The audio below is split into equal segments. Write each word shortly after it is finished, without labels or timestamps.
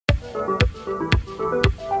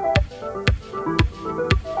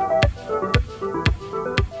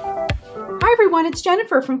everyone, it's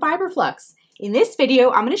Jennifer from Fiberflux. In this video,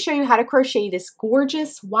 I'm going to show you how to crochet this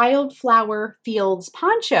gorgeous Wildflower Fields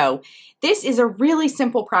Poncho. This is a really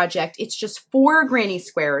simple project. It's just 4 granny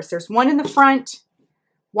squares. There's one in the front,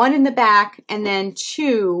 one in the back, and then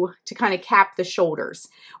 2 to kind of cap the shoulders.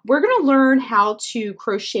 We're going to learn how to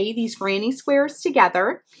crochet these granny squares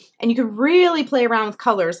together, and you can really play around with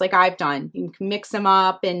colors like I've done. You can mix them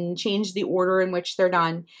up and change the order in which they're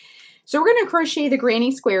done. So we're going to crochet the granny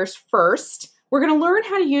squares first. We're going to learn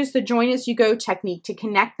how to use the join as you go technique to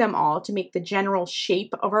connect them all to make the general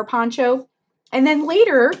shape of our poncho. And then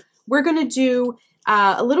later, we're going to do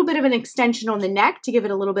a little bit of an extension on the neck to give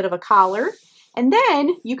it a little bit of a collar. And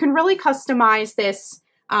then you can really customize this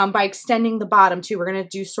by extending the bottom too. We're going to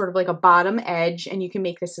do sort of like a bottom edge, and you can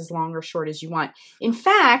make this as long or short as you want. In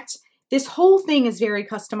fact, this whole thing is very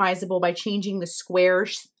customizable by changing the square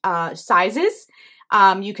sizes.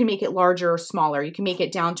 You can make it larger or smaller. You can make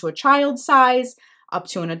it down to a child size, up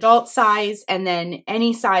to an adult size, and then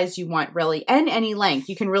any size you want really, and any length.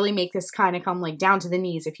 You can really make this kind of come like down to the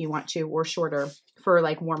knees if you want to, or shorter for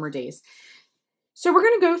like warmer days. So we're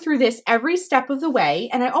going to go through this every step of the way.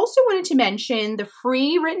 And I also wanted to mention the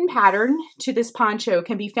free written pattern to this poncho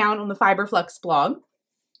can be found on the Fiberflux blog.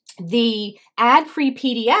 The ad-free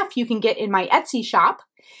PDF you can get in my Etsy shop.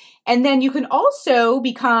 And then you can also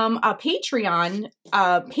become a Patreon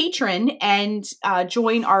patron and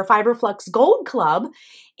join our Fiberflux Gold Club.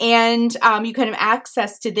 And you can have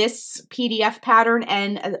access to this PDF pattern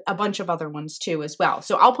and a bunch of other ones too as well.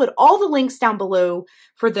 So I'll put all the links down below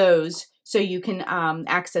for those so you can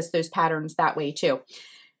access those patterns that way too.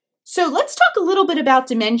 So let's talk a little bit about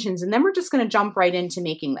dimensions, and then we're just going to jump right into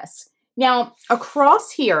making this. Now,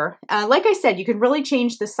 across here, like I said, you can really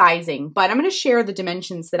change the sizing, but I'm going to share the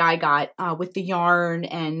dimensions that I got with the yarn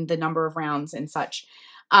and the number of rounds and such.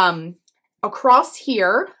 Across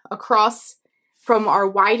here, across from our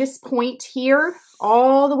widest point here,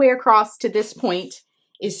 all the way across to this point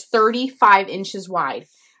is 35 inches wide.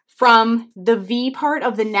 From the V part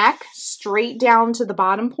of the neck straight down to the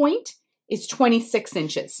bottom point is 26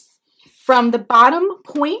 inches. From the bottom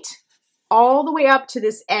point all the way up to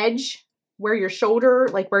this edge where your shoulder,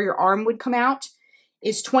 like where your arm would come out,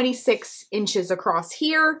 is 26 inches across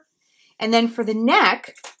here. And then for the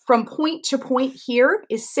neck, from point to point here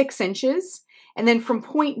is 6 inches. And then from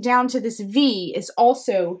point down to this V is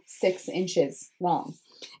also 6 inches long.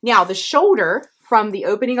 Now the shoulder from the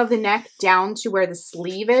opening of the neck down to where the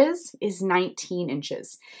sleeve is 19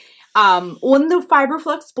 inches. On the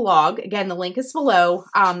Fiberflux blog, again, the link is below,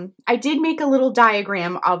 I did make a little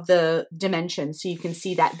diagram of the dimensions so you can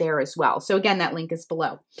see that there as well. So again, that link is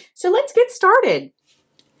below. So let's get started.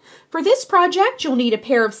 For this project, you'll need a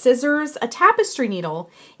pair of scissors, a tapestry needle.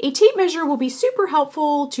 A tape measure will be super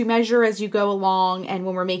helpful to measure as you go along and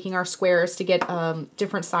when we're making our squares to get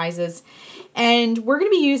different sizes. And we're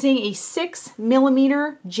going to be using a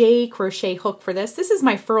 6mm J crochet hook for this. This is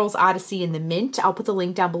my Furls Odyssey in the mint. I'll put the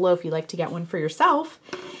link down below if you'd like to get one for yourself.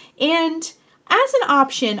 And as an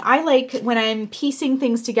option, I like when I'm piecing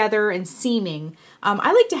things together and seaming,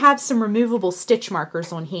 I like to have some removable stitch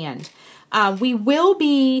markers on hand. We will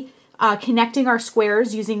be connecting our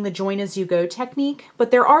squares using the join as you go technique,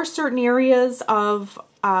 but there are certain areas of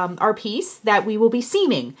our piece that we will be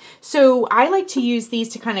seaming. So I like to use these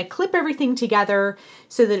to kind of clip everything together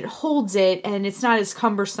so that it holds it and it's not as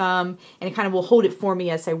cumbersome, and it kind of will hold it for me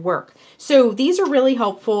as I work. So these are really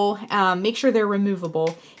helpful. Make sure they're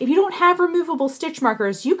removable. If you don't have removable stitch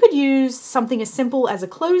markers, you could use something as simple as a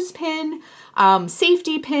clothespin,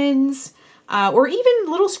 safety pins, or even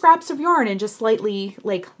little scraps of yarn and just lightly,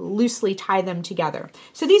 like loosely tie them together.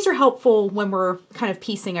 So these are helpful when we're kind of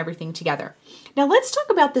piecing everything together. Now let's talk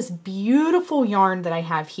about this beautiful yarn that I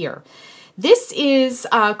have here. This is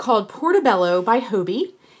called Portobello by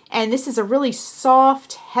Hobie, and this is a really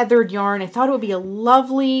soft heathered yarn. I thought it would be a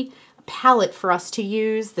lovely palette for us to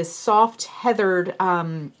use. The soft heathered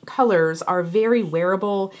colors are very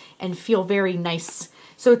wearable and feel very nice.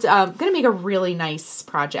 So it's going to make a really nice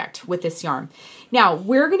project with this yarn. Now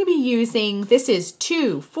we're going to be using, this is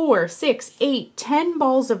 2, 4, 6, 8, 10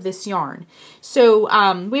 balls of this yarn. So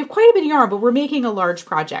we have quite a bit of yarn, but we're making a large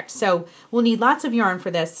project. So we'll need lots of yarn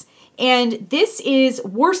for this. And this is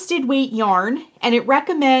worsted weight yarn, and it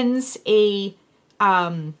recommends a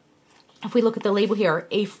if we look at the label here,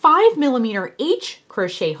 a 5mm H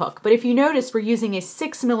crochet hook. But if you notice, we're using a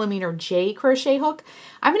 6mm J crochet hook.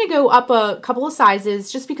 I'm going to go up a couple of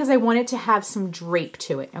sizes just because I want it to have some drape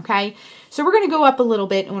to it, okay? So we're going to go up a little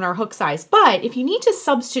bit on our hook size. But if you need to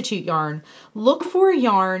substitute yarn, look for a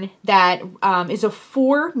yarn that is a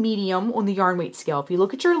 4 medium on the yarn weight scale. If you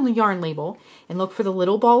look at your yarn label and look for the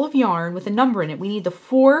little ball of yarn with a number in it, we need the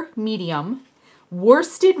 4 medium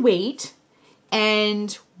worsted weight,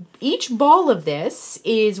 and each ball of this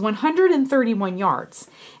is 131 yards.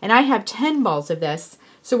 And I have 10 balls of this,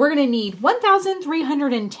 so we're going to need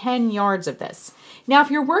 1,310 yards of this. Now,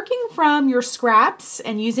 if you're working from your scraps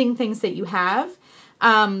and using things that you have,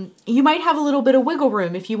 you might have a little bit of wiggle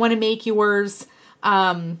room if you want to make yours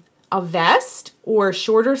a vest or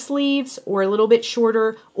shorter sleeves or a little bit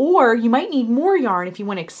shorter, or you might need more yarn if you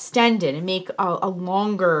want to extend it and make a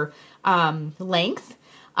longer length.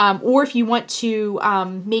 Or if you want to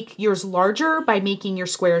make yours larger by making your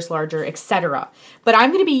squares larger, etc. But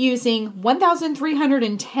I'm going to be using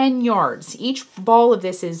 1,310 yards. Each ball of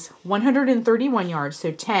this is 131 yards,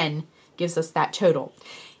 so 10 gives us that total.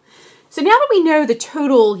 So now that we know the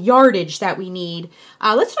total yardage that we need,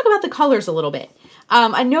 let's talk about the colors a little bit.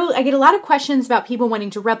 I know I get a lot of questions about people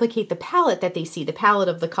wanting to replicate the palette that they see, the palette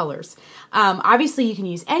of the colors. Obviously, you can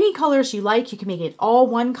use any colors you like. You can make it all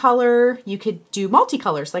one color. You could do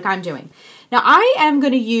multicolors like I'm doing. Now, I am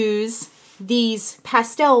going to use these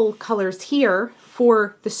pastel colors here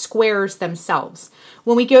for the squares themselves.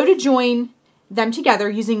 When we go to join them together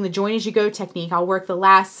using the join as you go technique, I'll work the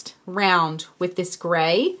last round with this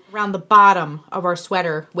gray around the bottom of our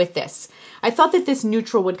sweater with this. I thought that this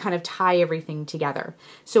neutral would kind of tie everything together.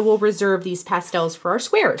 So we'll reserve these pastels for our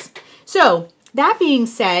squares. So that being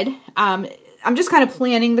said, I'm just kind of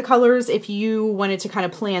planning the colors if you wanted to kind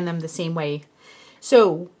of plan them the same way.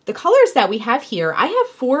 So the colors that we have here, I have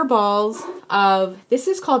 4 balls of, this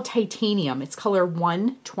is called titanium. It's color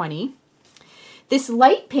 120. This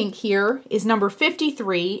light pink here is number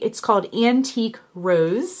 53. It's called Antique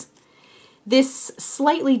Rose. This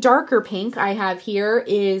slightly darker pink I have here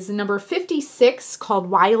is number 56 called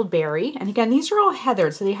Wild Berry. And again, these are all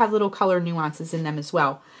heathered, so they have little color nuances in them as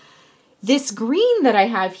well. This green that I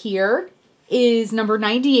have here is number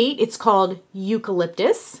 98. It's called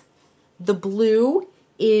Eucalyptus. The blue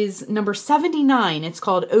is number 79. It's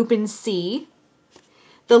called Open Sea.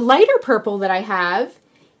 The lighter purple that I have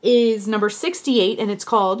is number 68, and it's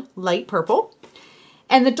called Light Purple.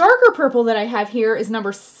 And the darker purple that I have here is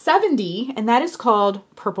number 70, and that is called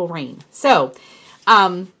Purple Rain. So,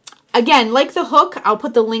 again, like the hook, I'll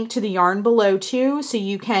put the link to the yarn below too, so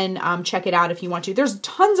you can check it out if you want to. There's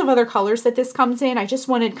tons of other colors that this comes in. I just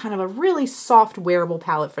wanted kind of a really soft wearable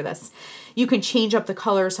palette for this. You can change up the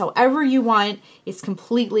colors however you want. It's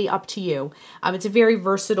completely up to you. It's a very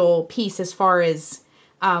versatile piece as far as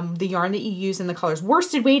the yarn that you use and the colors.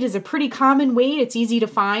 Worsted weight is a pretty common weight. It's easy to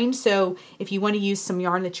find. So if you want to use some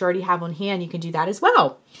yarn that you already have on hand, you can do that as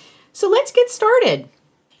well. So let's get started.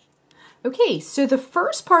 Okay, so the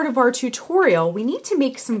first part of our tutorial, we need to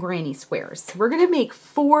make some granny squares. We're going to make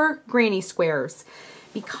 4 granny squares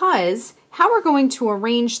because how we're going to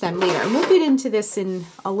arrange them later, and we'll get into this in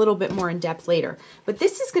a little bit more in depth later, but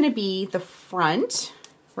this is going to be the front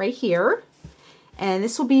right here, and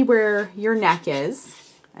this will be where your neck is.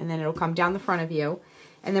 And then it'll come down the front of you.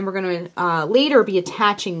 And then we're going to later be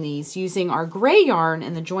attaching these using our gray yarn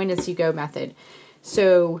and the join as you go method.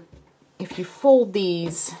 So if you fold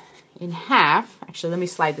these in half, actually let me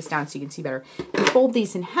slide this down so you can see better. If you fold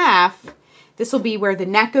these in half, this will be where the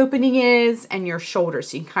neck opening is and your shoulder,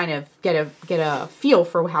 so you can kind of get a feel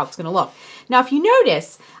for how it's going to look. Now if you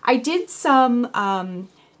notice, I did some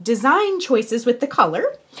design choices with the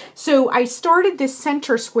color. So I started this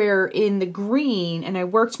center square in the green and I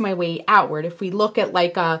worked my way outward. If we look at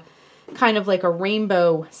like a kind of like a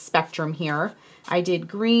rainbow spectrum here, I did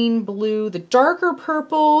green, blue, the darker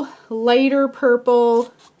purple, lighter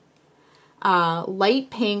purple, light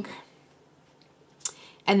pink,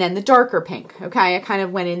 and then the darker pink. Okay, I kind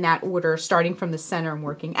of went in that order starting from the center and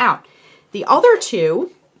working out. The other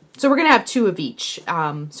two, so we're going to have 2 of each.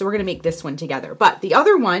 So we're going to make this one together. But the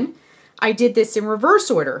other one, I did this in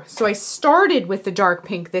reverse order. So I started with the dark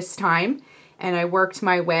pink this time, and I worked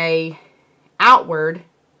my way outward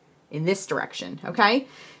in this direction, okay?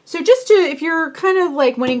 So just to, if you're kind of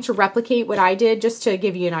like wanting to replicate what I did, just to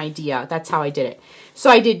give you an idea, that's how I did it. So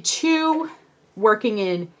I did 2 working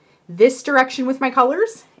in this direction with my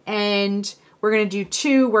colors, and we're going to do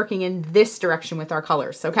 2 working in this direction with our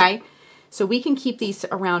colors, okay? So we can keep these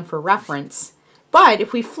around for reference. But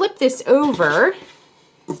if we flip this over,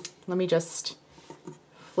 let me just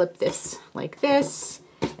flip this like this,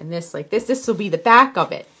 and and this like this. This will be the back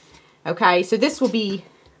of it. Okay, so this will be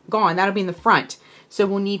gone. That'll be in the front. So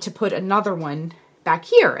we'll need to put another one back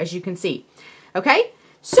here, as you can see. Okay,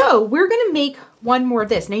 so we're going to make one more of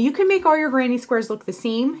this. Now you can make all your granny squares look the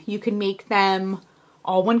same. You can make them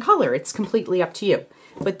all one color. It's completely up to you.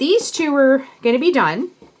 But these two are going to be done.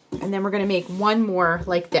 And then we're going to make one more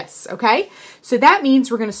like this, okay? So that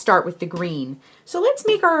means we're going to start with the green. So let's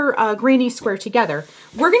make our granny square together.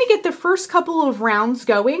 We're going to get the first couple of rounds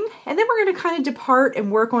going, and then we're going to kind of depart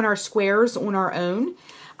and work on our squares on our own.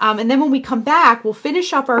 And then when we come back, we'll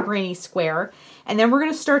finish up our granny square, and then we're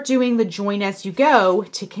going to start doing the join as you go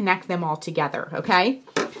to connect them all together, okay?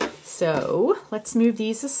 So let's move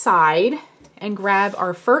these aside and grab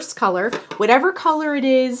our first color. Whatever color it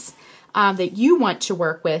is that you want to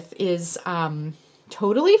work with is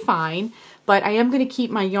totally fine, but I am going to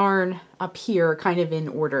keep my yarn up here kind of in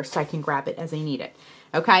order so I can grab it as I need it.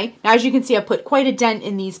 Okay, now as you can see, I put quite a dent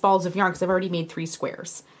in these balls of yarn because I've already made 3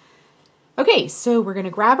 squares. Okay, so we're going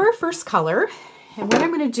to grab our first color, and what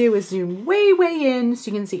I'm going to do is zoom way, way in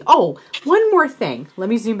so you can see. Oh, one more thing. Let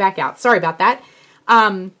me zoom back out. Sorry about that.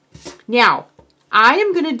 Now, I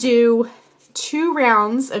am going to do 2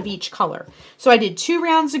 rounds of each color. So I did 2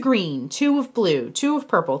 rounds of green, 2 of blue, 2 of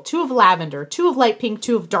purple, 2 of lavender, 2 of light pink,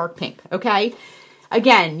 2 of dark pink, okay?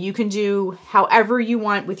 Again, you can do however you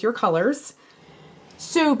want with your colors.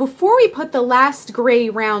 So before we put the last gray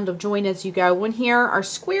round of join as you go in here, our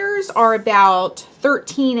squares are about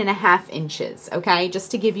 13.5 inches, okay?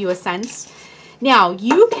 Just to give you a sense. Now,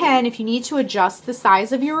 you can, if you need to adjust the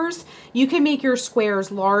size of yours, you can make your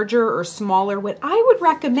squares larger or smaller. What I would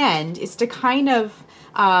recommend is to kind of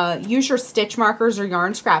use your stitch markers or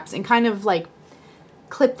yarn scraps and kind of like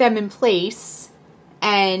clip them in place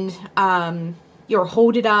and or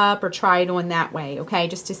hold it up or try it on that way, okay?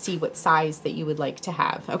 Just to see what size that you would like to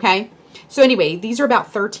have, okay? So anyway, these are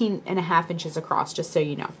about 13.5 inches across, just so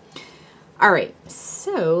you know. All right,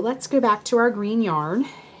 so let's go back to our green yarn.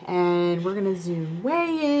 And we're going to zoom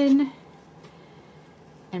way in,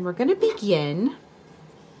 and we're going to begin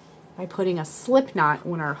by putting a slip knot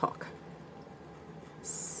on our hook.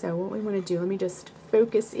 So what we want to do, let me just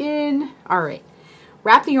focus in. All right,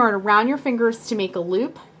 wrap the yarn around your fingers to make a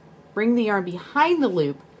loop. Bring the yarn behind the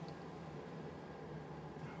loop.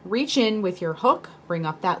 Reach in with your hook, bring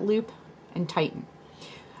up that loop, and tighten.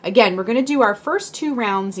 Again, we're going to do our first 2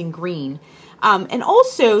 rounds in green. And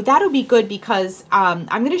also, that'll be good because I'm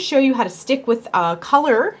going to show you how to stick with a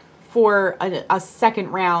color for a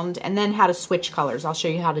second round and then how to switch colors. I'll show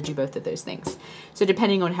you how to do both of those things. So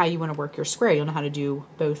depending on how you want to work your square, you'll know how to do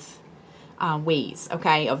both ways,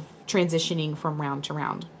 okay, of transitioning from round to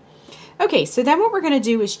round. Okay, so then what we're going to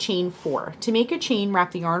do is chain 4. To make a chain,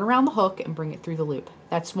 wrap the yarn around the hook and bring it through the loop.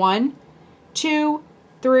 That's 1, 2,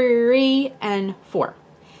 3, and 4.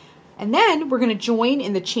 And then we're going to join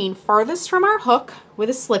in the chain farthest from our hook with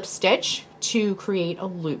a slip stitch to create a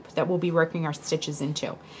loop that we'll be working our stitches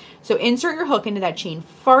into. So insert your hook into that chain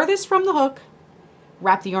farthest from the hook,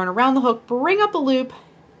 wrap the yarn around the hook, bring up a loop.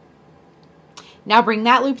 Now bring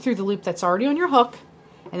that loop through the loop that's already on your hook.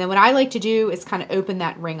 And then what I like to do is kind of open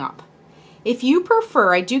that ring up. If you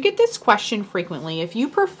prefer, I do get this question frequently, if you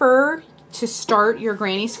prefer to start your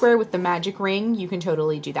granny square with the magic ring, you can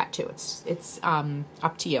totally do that too. It's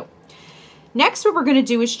up to you. Next, what we're going to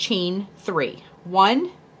do is chain 3.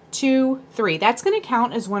 1, 2, 3. That's going to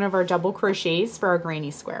count as one of our double crochets for our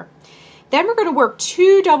granny square. Then we're going to work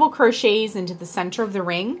 2 double crochets into the center of the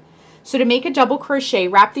ring. So to make a double crochet,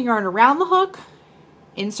 wrap the yarn around the hook,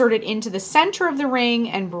 insert it into the center of the ring,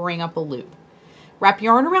 and bring up a loop. Wrap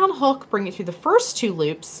yarn around hook, bring it through the first 2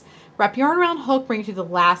 loops. Wrap yarn around hook, bring it through the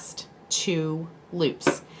last 2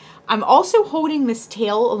 loops. I'm also holding this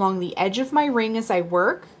tail along the edge of my ring as I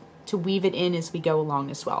work to weave it in as we go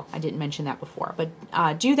along as well. I didn't mention that before,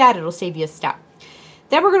 but do that, it'll save you a step.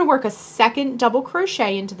 Then we're going to work a second double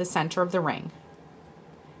crochet into the center of the ring.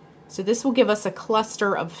 So this will give us a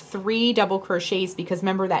cluster of 3 double crochets because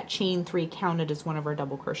remember that chain 3 counted as one of our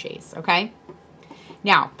double crochets, okay?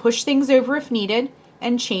 Now push things over if needed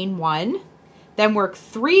and chain 1. Then work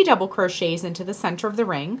 3 double crochets into the center of the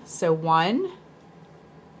ring. So 1,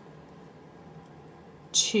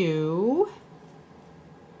 2,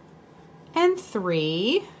 and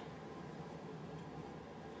 3.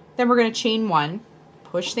 Then we're going to chain 1,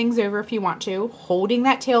 push things over if you want to, holding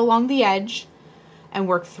that tail along the edge, and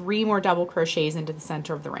work 3 more double crochets into the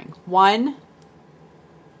center of the ring. 1,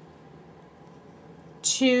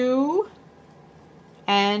 2,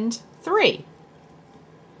 and 3.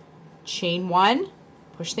 Chain 1,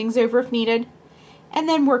 push things over if needed, and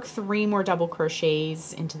then work 3 more double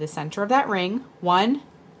crochets into the center of that ring. 1,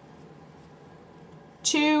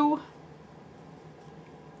 2,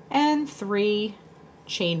 and 3,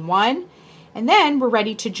 chain 1, and then we're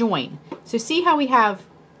ready to join. So see how we have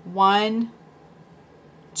 1,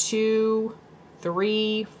 2,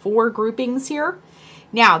 3, 4 groupings here?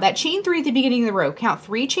 Now that chain 3 at the beginning of the row, count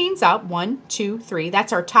 3 chains up, 1, 2, 3,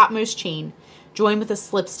 that's our topmost chain. Join with a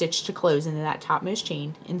slip stitch to close into that topmost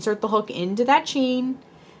chain. Insert the hook into that chain,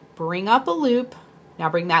 bring up a loop. Now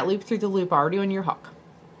bring that loop through the loop already on your hook.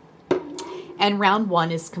 And round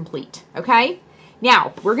 1 is complete, okay?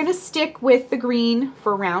 Now we're gonna stick with the green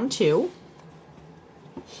for round 2.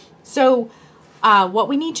 So what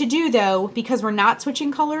we need to do though, because we're not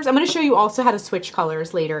switching colors, I'm going to show you also how to switch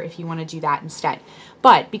colors later if you want to do that instead.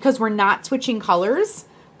 But because we're not switching colors,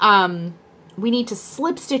 we need to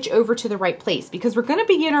slip stitch over to the right place because we're going to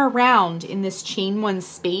begin our round in this chain 1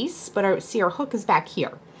 space, but see our hook is back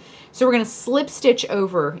here. So we're going to slip stitch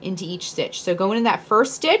over into each stitch. So go into that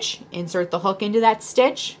first stitch, insert the hook into that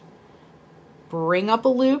stitch, bring up a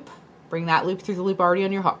loop, bring that loop through the loop already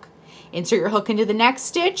on your hook. Insert your hook into the next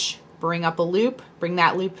stitch, bring up a loop, bring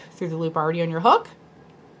that loop through the loop already on your hook.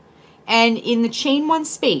 And in the chain 1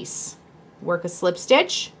 space, work a slip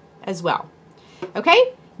stitch as well.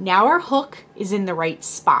 Okay, now our hook is in the right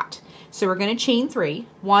spot. So we're going to chain 3,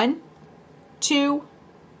 1, 2,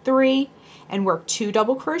 3, and work 2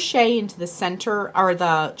 double crochet into the center, or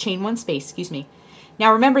the chain 1 space, excuse me.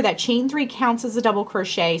 Now remember that chain 3 counts as a double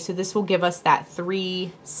crochet, so this will give us that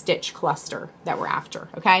 3 stitch cluster that we're after,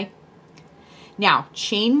 okay? Now,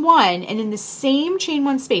 chain 1, and in the same chain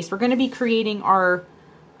 1 space, we're going to be creating our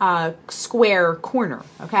square corner,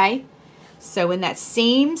 okay? So in that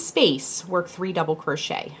same space, work 3 double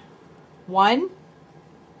crochet. 1,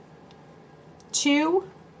 2,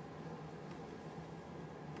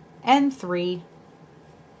 and 3.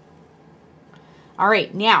 All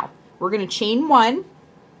right, now we're going to chain 1,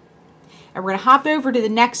 and we're going to hop over to the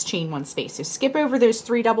next chain 1 space. So skip over those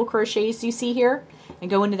 3 double crochets you see here, and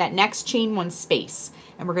go into that next chain 1 space.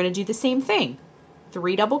 And we're going to do the same thing.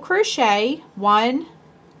 3 double crochet, 1,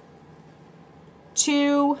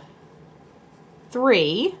 2,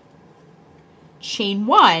 3, chain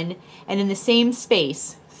 1, and in the same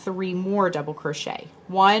space, 3 more double crochet.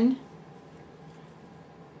 1,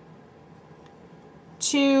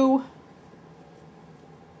 2,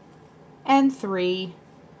 and 3,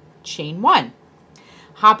 chain 1.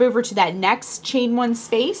 Hop over to that next chain 1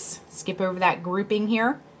 space, skip over that grouping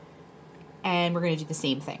here, and we're going to do the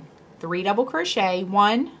same thing. 3 double crochet,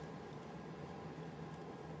 1,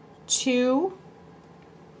 2,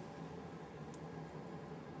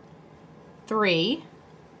 3,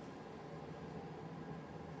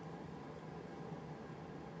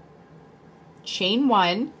 chain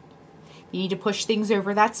 1. You need to push things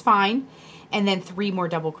over, that's fine, and then 3 more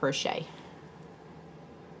double crochet.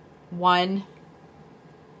 1,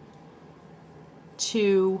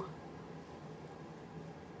 2,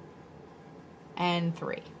 and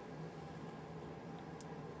 3.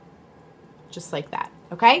 Just like that,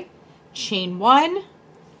 okay? Chain 1.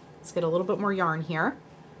 Let's get a little bit more yarn here.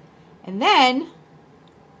 And then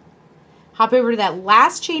hop over to that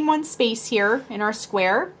last chain 1 space here in our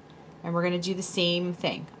square, and we're going to do the same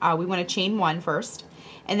thing. We want to chain 1 first,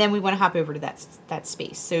 and then we want to hop over to that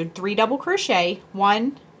space. So 3 double crochet,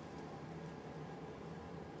 1,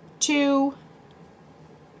 2,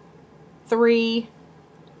 3,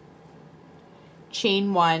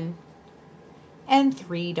 chain 1, and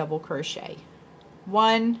 3 double crochet.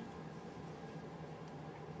 1,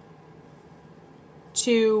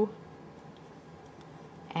 2,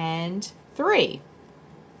 and 3.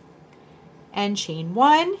 And chain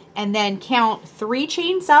 1, and then count 3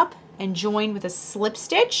 chains up and join with a slip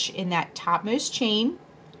stitch in that topmost chain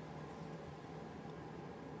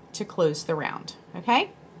to close the round,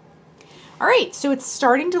 okay? All right, so it's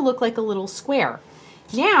starting to look like a little square.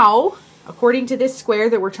 Now, according to this square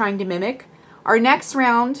that we're trying to mimic, our next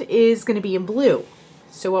round is going to be in blue.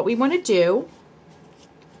 So what we want to do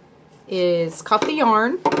is cut the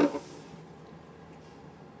yarn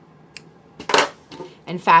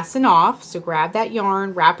and fasten off. So grab that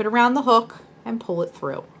yarn, wrap it around the hook, and pull it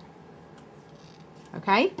through.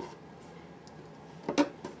 Okay?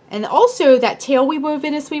 And also that tail we wove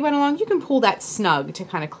in as we went along, you can pull that snug to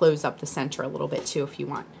kind of close up the center a little bit too if you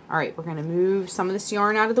want. All right, we're going to move some of this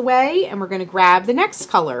yarn out of the way, and we're going to grab the next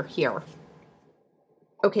color here.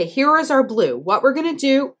 Okay, here is our blue. What we're going to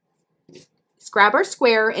do is grab our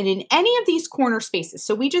square, and in any of these corner spaces,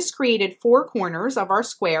 so we just created 4 corners of our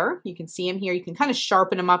square. You can see them here. You can kind of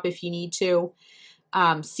sharpen them up if you need to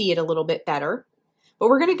see it a little bit better. But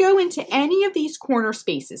we're going to go into any of these corner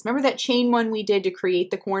spaces. Remember that chain 1 we did to create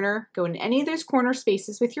the corner? Go into any of those corner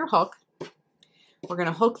spaces with your hook. we're going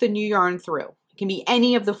to hook the new yarn through. It can be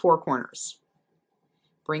any of the 4 corners.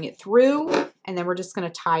 Bring it through, and then we're just going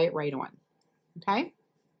to tie it right on. Okay?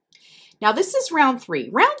 Now this is round 3.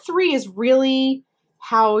 Round 3 is really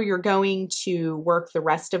how you're going to work the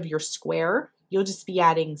rest of your square. You'll just be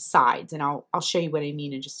adding sides, and I'll show you what I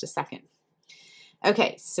mean in just a second.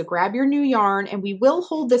 Okay, so grab your new yarn, and we will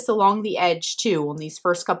hold this along the edge too on these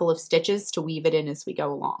first couple of stitches to weave it in as we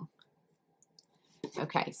go along.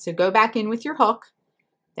 Okay, so go back in with your hook,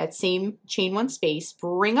 that same chain 1 space,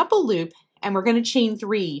 bring up a loop, and we're going to chain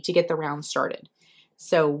 3 to get the round started.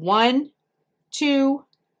 So 1, 2,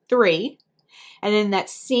 3, and then that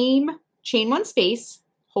same chain 1 space,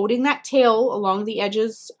 holding that tail along the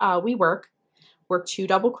edges we work 2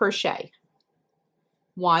 double crochet.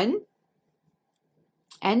 1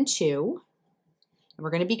 and 2, and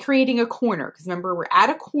we're going to be creating a corner because remember we're at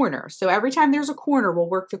a corner, so every time there's a corner we'll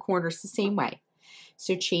work the corners the same way.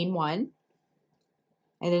 So chain 1,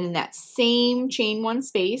 and then in that same chain 1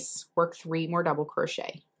 space work 3 more double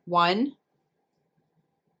crochet. 1,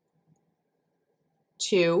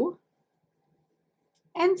 2,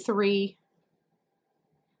 and 3.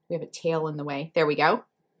 We have a tail in the way. There we go.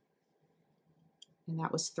 And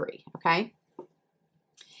that was 3. Okay.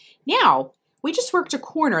 Now we just worked a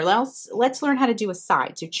corner. Let's learn how to do a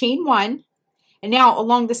side. So chain 1, and now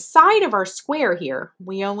along the side of our square here,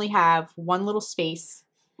 we only have 1 little space,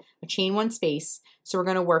 a chain 1 space. So we're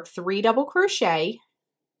going to work 3 double crochet.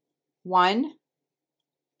 1,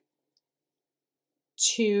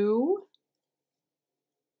 2,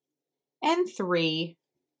 and 3.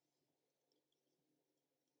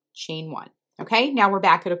 Chain 1. Okay, now we're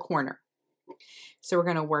back at a corner. So we're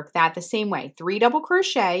going to work that the same way. 3 double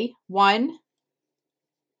crochet. 1,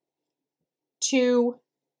 2,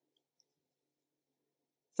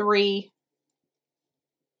 3,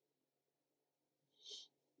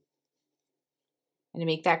 and to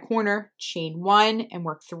make that corner, chain 1 and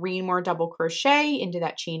work 3 more double crochet into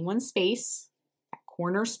that chain 1 space, that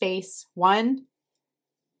corner space. 1,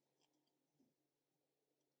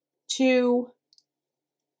 2,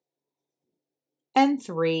 and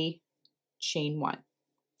 3, chain 1.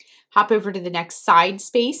 Hop over to the next side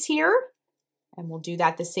space here, and we'll do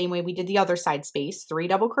that the same way we did the other side space. 3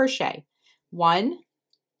 double crochet. 1,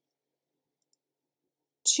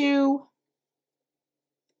 2,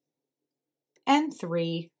 and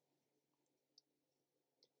 3.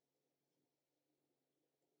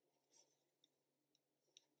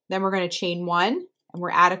 Then we're going to chain 1, and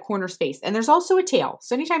we're at a corner space. And there's also a tail.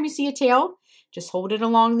 So anytime you see a tail, just hold it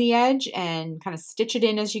along the edge and kind of stitch it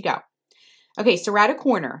in as you go. Okay, so we're at a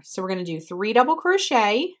corner. So we're going to do 3 double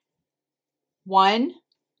crochet. 1,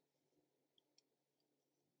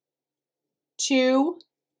 2,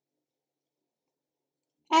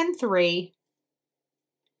 and 3.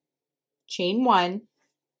 Chain 1.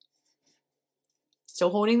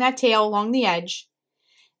 Still holding that tail along the edge.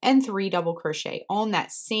 And 3 double crochet on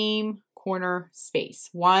that same corner space.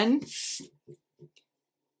 1,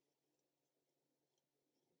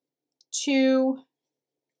 2,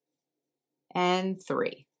 and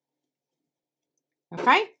 3.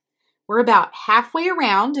 Okay, we're about halfway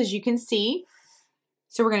around, as you can see.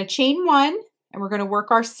 So we're going to chain 1, and we're going to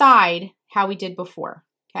work our side how we did before.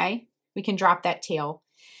 Okay, we can drop that tail.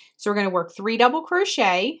 So we're going to work 3 double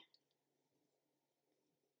crochet.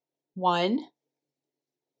 1,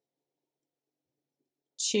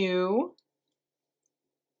 2,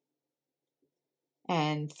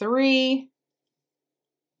 and 3.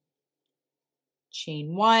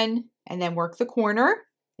 Chain 1, and then work the corner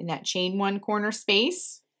in that chain 1 corner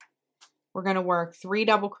space. We're going to work 3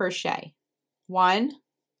 double crochet. 1,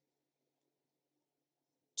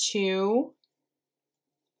 2,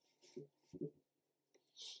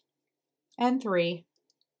 and 3.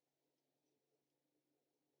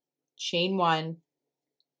 Chain 1,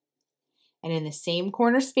 and in the same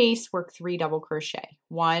corner space work 3 double crochet.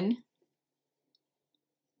 1,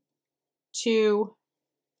 2,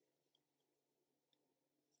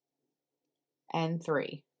 and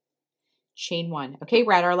 3. Chain 1. Okay,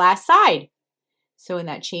 we're at our last side. So in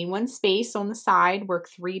that chain 1 space on the side, work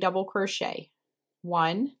 3 double crochet.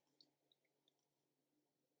 1,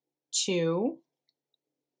 2,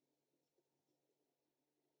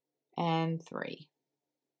 and 3.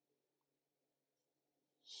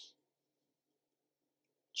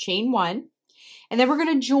 Chain 1, and then we're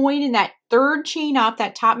going to join in that 3rd chain up,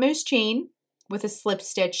 that topmost chain, with a slip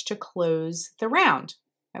stitch to close the round.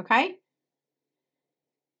 Okay,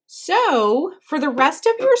 so for the rest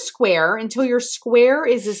of your square, until your square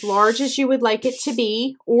is as large as you would like it to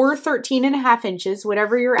be, or 13.5 inches,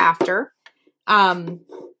 whatever you're after,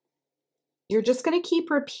 you're just going to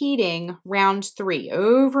keep repeating round 3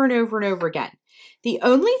 over and over and over again. The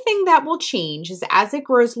only thing that will change is as it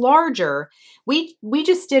grows larger, we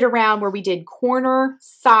just did a round where we did corner,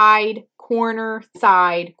 side, corner,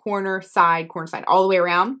 side, corner, side, corner, side, all the way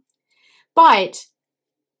around. But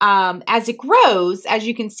as it grows, as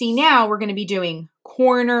you can see now, we're going to be doing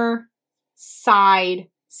corner, side,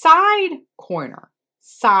 side, corner,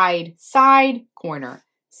 side, side, corner,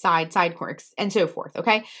 side, side, corner, and so forth,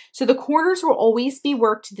 okay? So the corners will always be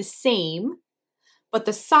worked the same, but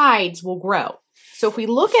the sides will grow. So if we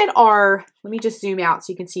look at our, let me just zoom out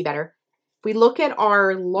so you can see better. If we look at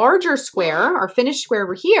our larger square, our finished square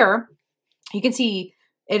over here, you can see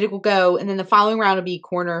it will go, and then the following round will be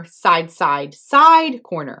corner, side, side, side,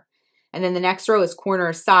 corner. And then the next row is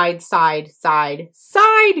corner, side, side, side,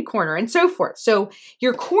 side, corner, and so forth. So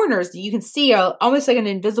your corners, you can see almost like an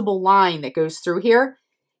invisible line that goes through here.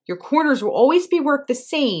 Your corners will always be worked the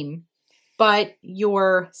same, but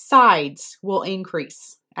your sides will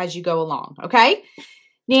increase as you go along, okay?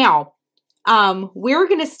 Now, we're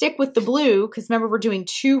going to stick with the blue because remember we're doing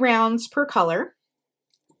 2 rounds per color,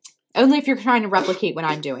 only if you're trying to replicate what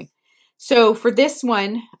I'm doing. So for this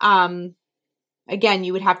one, again,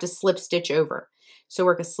 you would have to slip stitch over. So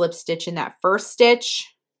work a slip stitch in that first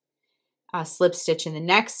stitch, a slip stitch in the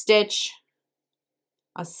next stitch,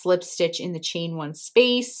 a slip stitch in the chain 1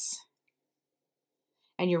 space,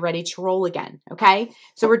 and you're ready to roll again, okay?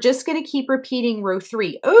 So we're just going to keep repeating row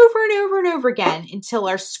 3 over and over and over again until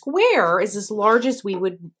our square is as large as we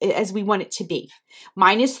want it to be.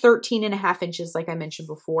 Mine is 13.5 inches, like I mentioned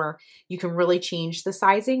before. You can really change the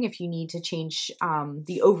sizing if you need to change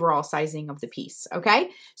the overall sizing of the piece, okay?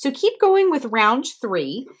 So keep going with round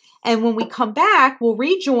 3, and when we come back, we'll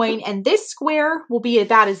rejoin, and this square will be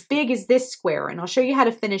about as big as this square, and I'll show you how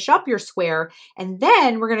to finish up your square, and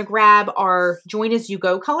then we're going to grab our join as you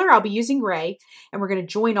go color. I'll be using gray, and we're going to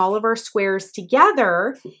join all of our squares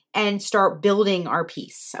together and start building our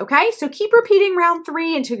piece, okay? So keep repeating round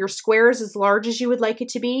 3 until your square is as large as you would like it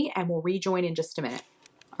to be, and we'll rejoin in just a minute.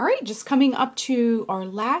 All right, just coming up to our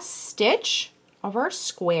last stitch of our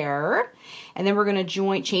square, and then we're going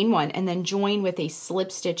to chain 1 and then join with a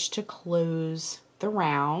slip stitch to close the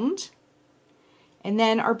round, and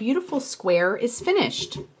then our beautiful square is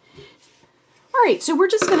finished. All right, so we're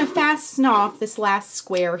just going to fasten off this last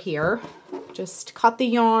square here. Just cut the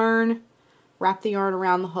yarn, wrap the yarn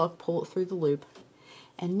around the hook, pull it through the loop,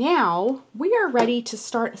 and now we are ready to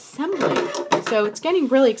start assembling. So it's getting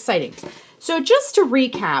really exciting. So just to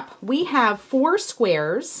recap, we have 4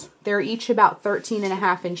 squares. They're each about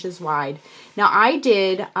 13.5 inches wide. Now I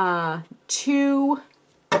did 2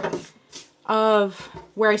 of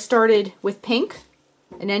where I started with pink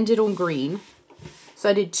and ended on green. So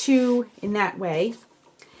I did 2 in that way.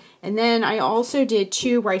 And then I also did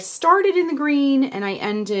 2 where I started in the green and I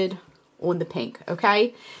ended on the pink,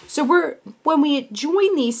 okay? So when we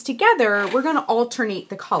join these together, we're gonna alternate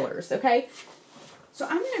the colors, okay? So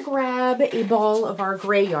I'm going to grab a ball of our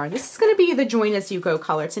gray yarn. This is going to be the join as you go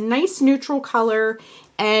color. It's a nice neutral color,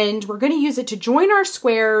 and we're going to use it to join our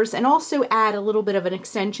squares and also add a little bit of an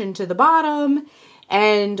extension to the bottom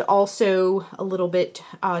and also a little bit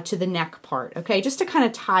to the neck part, okay, just to kind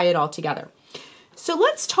of tie it all together. So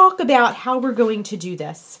let's talk about how we're going to do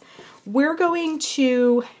this. We're going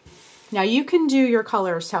to, now you can do your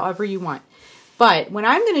colors however you want, but what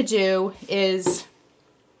I'm going to do is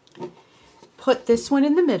put this one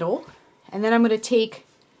in the middle, and then I'm going to take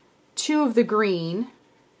 2 of the green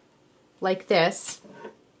like this.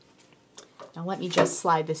 Now let me just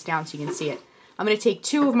slide this down so you can see it. I'm going to take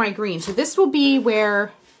 2 of my green. So this will be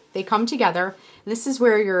where they come together. And this is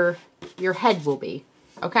where your head will be,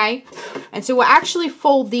 okay? And so we'll actually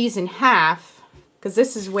fold these in half because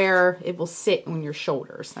this is where it will sit on your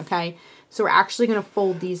shoulders, okay? So we're actually going to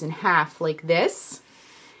fold these in half like this,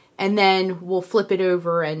 and then we'll flip it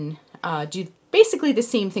over and do basically the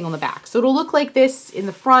same thing on the back. So it'll look like this in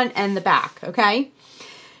the front and the back, okay?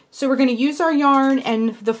 So we're going to use our yarn,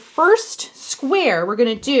 and the first square we're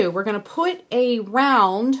going to put a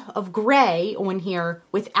round of gray on here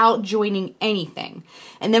without joining anything.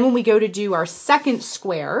 And then when we go to do our second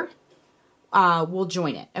square, we'll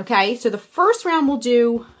join it, okay? So the first round we'll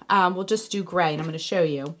just do gray, and I'm going to show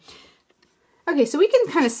you. Okay, so we can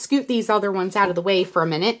kind of scoot these other ones out of the way for a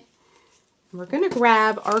minute. We're going to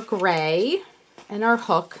grab our gray and our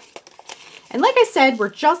hook. And like I said, we're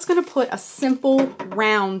just going to put a simple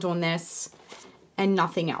round on this and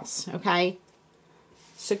nothing else, okay?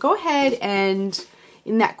 So go ahead and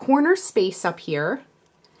in that corner space up here,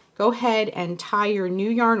 go ahead and tie your new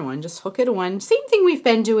yarn on. Just hook it on. Same thing we've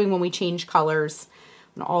been doing when we change colors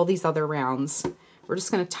on all these other rounds. We're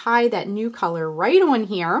just going to tie that new color right on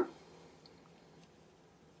here.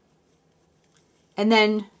 And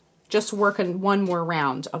then just working one more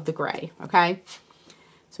round of the gray, okay?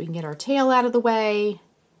 So we can get our tail out of the way,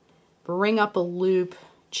 bring up a loop,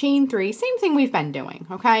 chain 3, same thing we've been doing,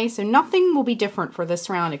 okay? So nothing will be different for this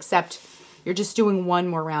round except you're just doing one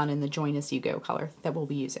more round in the join as you go color that we'll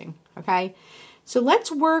be using, okay? So let's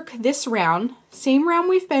work this round, same round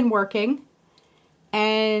we've been working,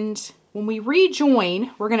 and when we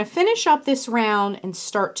rejoin, we're going to finish up this round and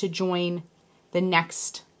start to join the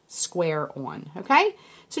next square on, okay?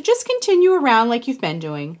 So just continue around like you've been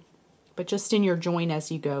doing, but just in your join as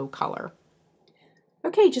you go color.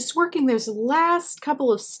 Okay, just working those last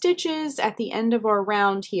couple of stitches at the end of our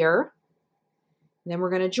round here. And then we're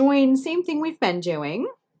going to join, same thing we've been doing,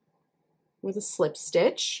 with a slip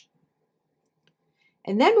stitch.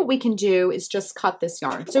 And then what we can do is just cut this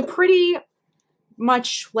yarn. So pretty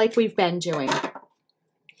much like we've been doing.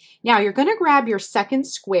 Now you're going to grab your second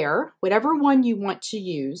square, whatever one you want to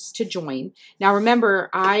use to join. Now remember,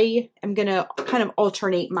 I am going to kind of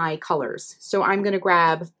alternate my colors. So I'm going to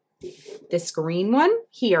grab this green one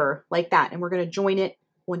here like that, and we're going to join it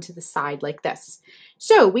onto the side like this.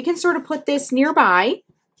 So we can sort of put this nearby.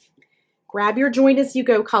 Grab your join as you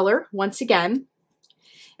go color once again,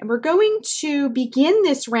 and we're going to begin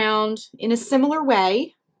this round in a similar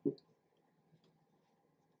way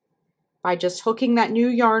by just hooking that new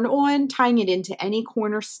yarn on, tying it into any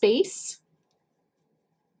corner space.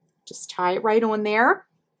 Just tie it right on there.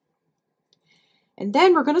 And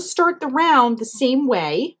then we're going to start the round the same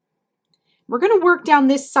way. We're going to work down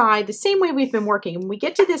this side the same way we've been working. When we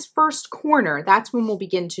get to this first corner, that's when we'll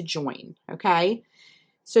begin to join, okay?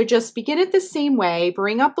 So just begin it the same way.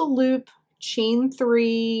 Bring up a loop, chain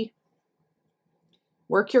 3,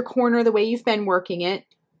 work your corner the way you've been working it,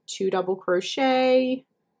 2 double crochet,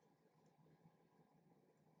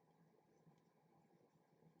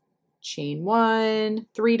 chain 1,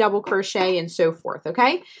 3 double crochet, and so forth,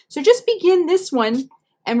 okay? So just begin this one,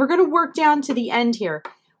 and we're going to work down to the end here.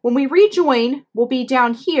 When we rejoin, we'll be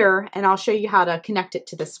down here, and I'll show you how to connect it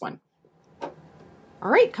to this one. All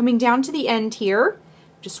right, coming down to the end here,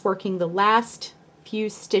 just working the last few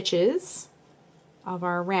stitches of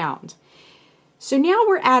our round. So now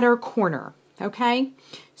we're at our corner, okay?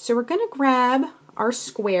 So we're going to grab our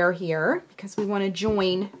square here because we want to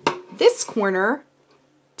join this corner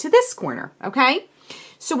to this corner, okay?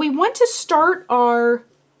 So we want to start our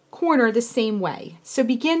corner the same way. So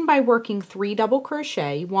begin by working 3 double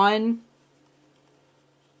crochet, 1,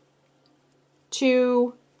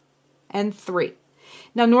 2, and 3.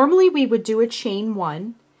 Now normally we would do a chain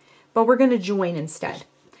 1, but we're going to join instead.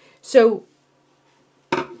 So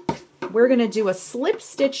we're going to do a slip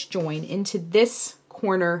stitch join into this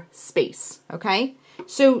corner space, okay?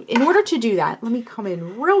 So in order to do that, let me come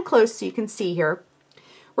in real close so you can see here.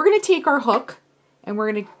 We're going to take our hook and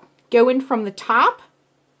we're going to go in from the top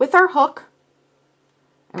with our hook,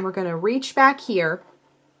 and we're going to reach back here,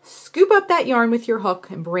 scoop up that yarn with your hook,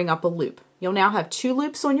 and bring up a loop. You'll now have 2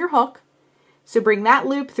 loops on your hook, so bring that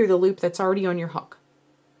loop through the loop that's already on your hook.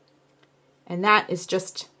 And that is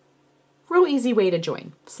just a real easy way to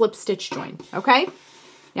join, slip stitch join, okay?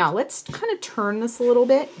 Now let's kind of turn this a little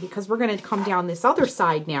bit because we're going to come down this other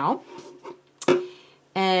side now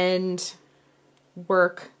and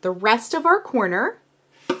work the rest of our corner.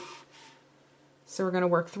 So we're going to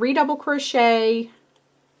work 3 double crochet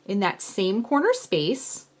in that same corner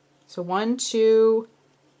space. So 1, 2,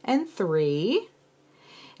 and 3.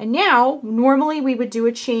 And now, normally we would do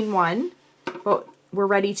a chain 1, but we're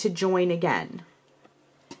ready to join again.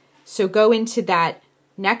 So go into that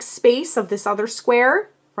next space of this other square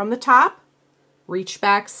from the top, reach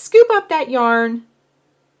back, scoop up that yarn,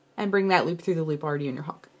 and bring that loop through the loop already on your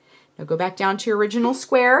hook. Now go back down to your original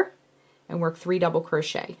square and work 3 double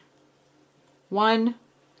crochet. 1,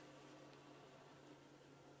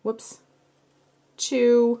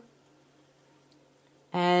 2,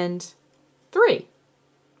 and 3.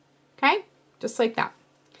 Okay, just like that.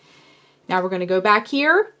 Now we're going to go back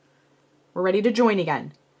here. We're ready to join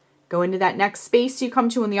again. Go into that next space you come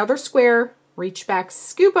to in the other square, reach back,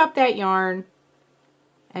 scoop up that yarn,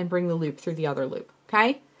 and bring the loop through the other loop.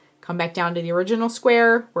 Okay, come back down to the original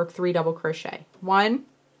square, work 3 double crochet. 1,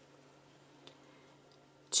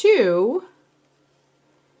 2,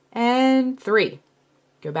 and 3.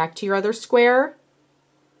 Go back to your other square,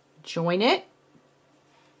 join it,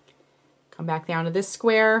 come back down to this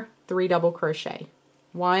square, 3 double crochet.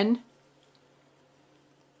 1,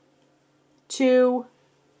 2,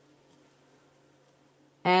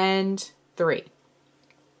 and 3.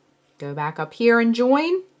 Go back up here and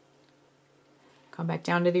join. Come back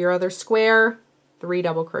down to your other square, 3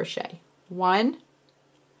 double crochet. 1,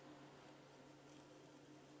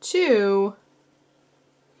 2,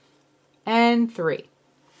 and 3.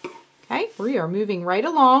 Okay, we are moving right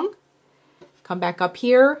along. Come back up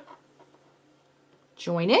here,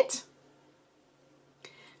 join it.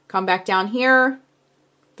 Come back down here,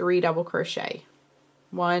 3 double crochet.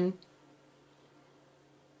 1,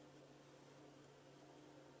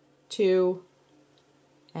 2,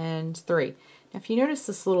 and 3. Now if you notice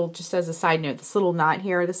this little, just as a side note, this little knot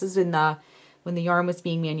here, this is in the, when the yarn was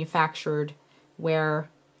being manufactured, where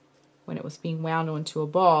when it was being wound onto a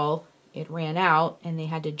ball, it ran out and they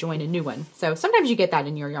had to join a new one. So sometimes you get that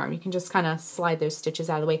in your yarn. You can just kind of slide those stitches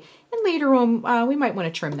out of the way. And later on, we might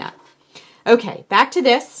want to trim that. Okay, back to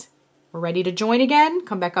this. We're ready to join again.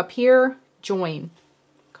 Come back up here, join.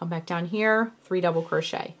 Come back down here, 3 double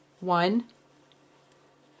crochet. 1,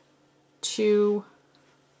 2,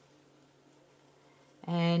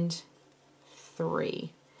 and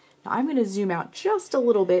 3. Now I'm going to zoom out just a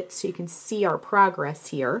little bit so you can see our progress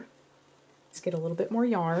here. Let's get a little bit more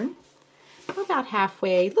yarn. We're about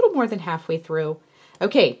halfway, a little more than halfway through.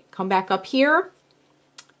 Okay, come back up here,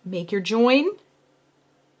 make your join,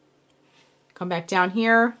 come back down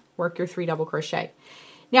here, work your 3 double crochet.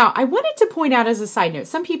 Now, I wanted to point out as a side note,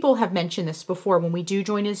 some people have mentioned this before when we do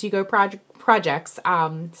join as you go projects.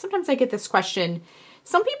 Sometimes I get this question.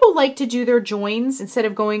 Some people like to do their joins instead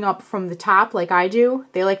of going up from the top like I do.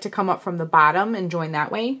 They like to come up from the bottom and join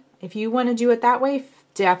that way. If you want to do it that way,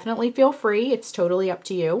 definitely feel free. It's totally up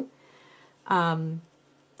to you.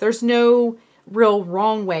 There's no real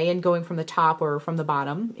wrong way in going from the top or from the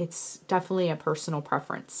bottom. It's definitely a personal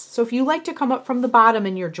preference. So if you like to come up from the bottom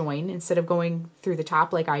in your join instead of going through the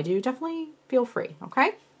top like I do, definitely feel free,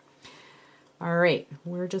 okay? All right,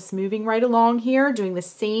 we're just moving right along here, doing the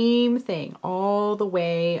same thing all the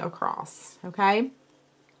way across, okay?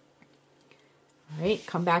 All right,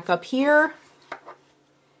 come back up here,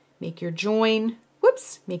 make your join,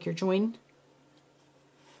 whoops, make your join,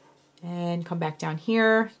 and come back down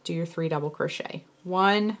here, do your 3 double crochet.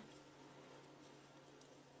 1,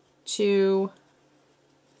 2,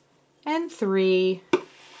 and 3.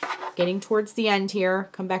 Getting towards the end here,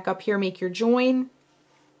 come back up here, make your join,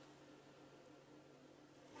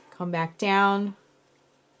 come back down,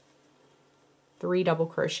 3 double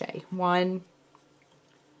crochet. 1,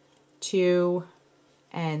 2,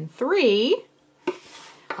 and 3.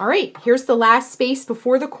 All right, here's the last space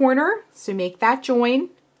before the corner, so make that join.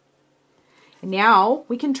 And now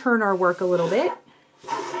we can turn our work a little bit.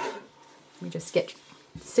 Let me just get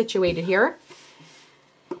situated here.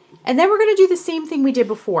 And then we're going to do the same thing we did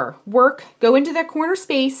before. Go into that corner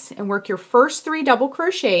space and work your first 3 double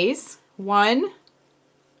crochets. 1,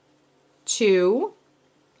 2,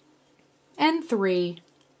 and 3.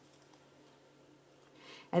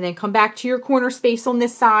 And then come back to your corner space on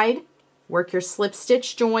this side, work your slip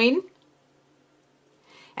stitch join,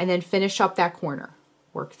 and then finish up that corner.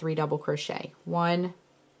 Work 3 double crochet. 1,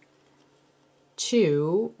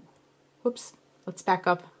 2, whoops, let's back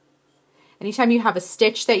up. Anytime you have a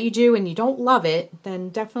stitch that you do and you don't love it, then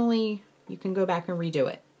definitely you can go back and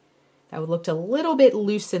redo it. That would look a little bit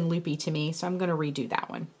loose and loopy to me, so I'm going to redo that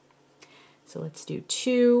one. So let's do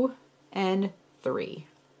 2 and 3.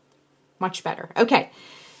 Much better. Okay,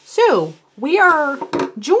 so we are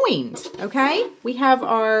joined, okay? We have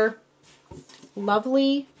our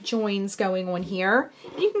lovely joins going on here.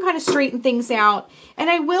 You can kind of straighten things out. And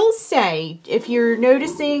I will say, if you're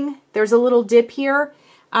noticing there's a little dip here,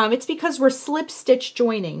 it's because we're slip stitch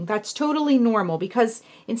joining. That's totally normal because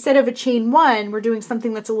instead of a chain 1, we're doing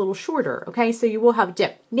something that's a little shorter, okay? So you will have a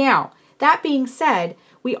dip. Now, that being said,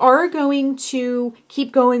 we are going to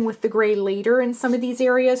keep going with the gray later in some of these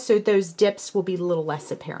areas, so those dips will be a little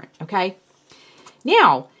less apparent, okay?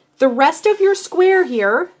 Now, the rest of your square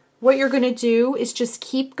here, what you're going to do is just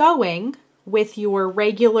keep going with your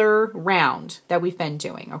regular round that we've been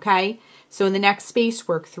doing, okay? So in the next space,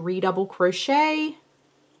 work 3 double crochet,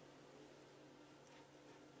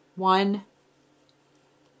 1,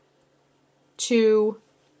 2,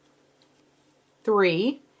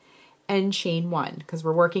 3, and chain 1, because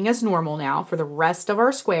we're working as normal now for the rest of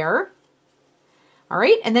our square. All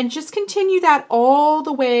right, and then just continue that all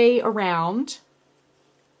the way around,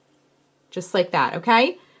 just like that,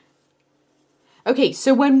 okay? Okay,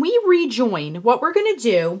 so when we rejoin, what we're going to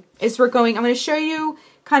do is I'm going to show you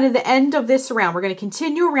kind of the end of this round. We're going to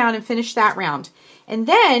continue around and finish that round. And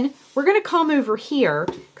then we're going to come over here,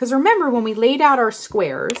 because remember when we laid out our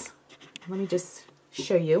squares, let me just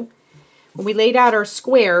show you. When we laid out our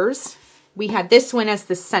squares, we had this one as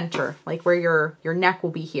the center, like where your neck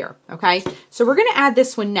will be here, okay? So we're gonna add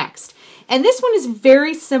this one next. And this one is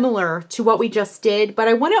very similar to what we just did, but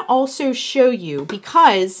I wanna also show you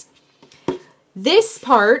because this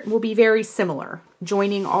part will be very similar,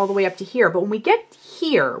 joining all the way up to here. But when we get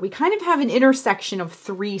here, we kind of have an intersection of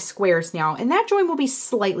 3 squares now, and that join will be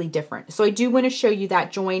slightly different. So I do want to show you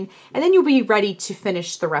that join, and then you'll be ready to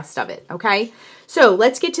finish the rest of it, okay? So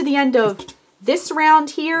let's get to the end of this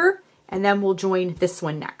round here, and then we'll join this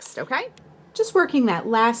one next, okay? Just working that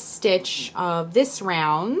last stitch of this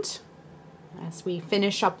round as we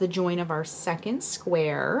finish up the join of our second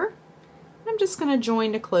square. I'm just going to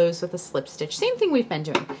join to close with a slip stitch. Same thing we've been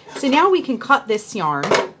doing. So now we can cut this yarn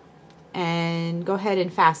and go ahead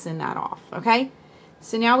and fasten that off, okay?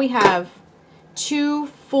 So now we have 2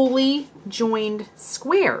 fully joined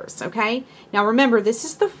squares, okay? Now remember, this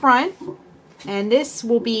is the front, and this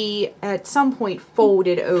will be at some point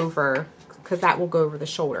folded over because that will go over the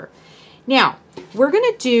shoulder. Now, we're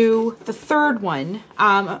going to do the third one.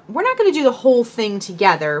 We're not going to do the whole thing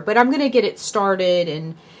together, but I'm going to get it started,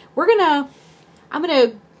 and I'm going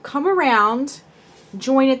to come around,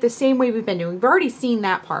 join it the same way we've been doing. We've already seen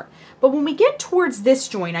that part. But when we get towards this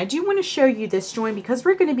join, I do want to show you this join because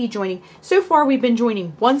we're going to be joining, so far we've been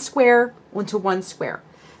joining 1 square onto 1 square.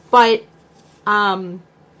 But I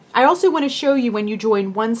also want to show you when you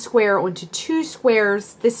join 1 square onto 2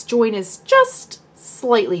 squares, this join is just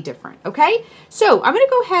slightly different, okay? So I'm going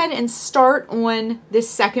to go ahead and start on this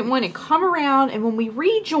second one and come around, and when we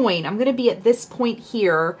rejoin, I'm going to be at this point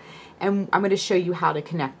here, and I'm going to show you how to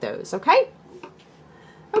connect those, okay?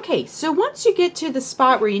 Okay, so once you get to the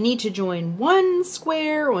spot where you need to join 1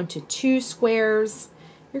 square onto 2 squares,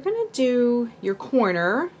 you're going to do your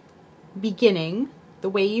corner beginning the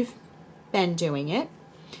way you've been doing it.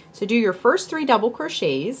 So do your first 3 double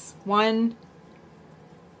crochets, 1,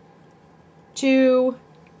 2,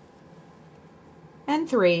 and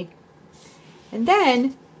 3. And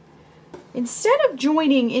then instead of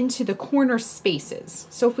joining into the corner spaces,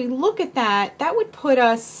 so if we look at that, that would put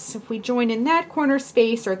us, if we join in that corner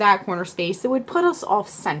space or that corner space, it would put us off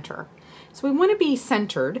center. So we want to be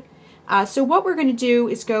centered. So what we're going to do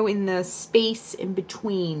is go in the space in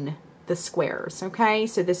between the squares, okay?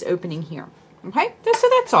 So this opening here, okay? So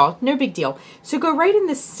that's all, no big deal. So go right in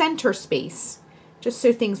the center space, just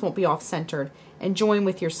so things won't be off centered, and join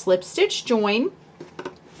with your slip stitch join,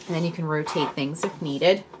 and then you can rotate things if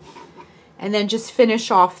needed. And then just finish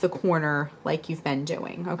off the corner like you've been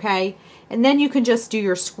doing, okay? And then you can just do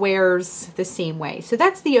your squares the same way. So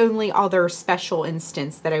that's the only other special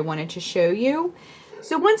instance that I wanted to show you.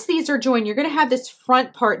 So once these are joined, you're gonna have this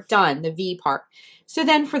front part done, the V part. So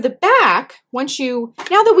then for the back, now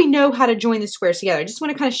that we know how to join the squares together, I just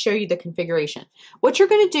wanna kind of show you the configuration. What you're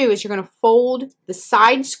gonna do is you're gonna fold the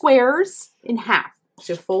side squares in half.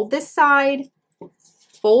 So fold this side,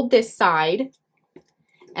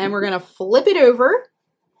 and we're going to flip it over.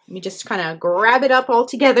 Let me just kind of grab it up all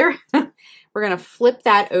together. We're going to flip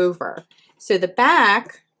that over. So the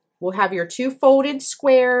back will have your 2 folded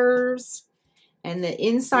squares and the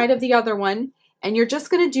inside of the other one. And you're just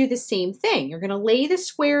going to do the same thing. You're going to lay the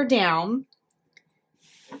square down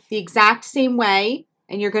the exact same way,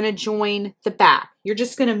 and you're going to join the back. You're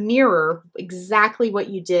just going to mirror exactly what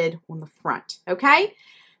you did on the front, okay?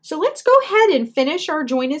 So let's go ahead and finish our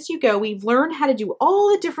join as you go. We've learned how to do all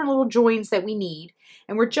the different little joins that we need,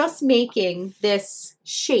 and we're just making this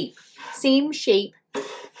shape, same shape.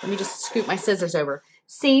 Let me just scoop my scissors over.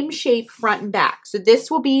 Same shape front and back. So this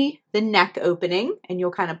will be the neck opening, and you'll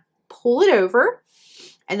kind of pull it over,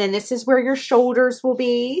 and then this is where your shoulders will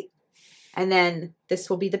be, and then this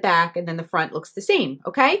will be the back, and then the front looks the same,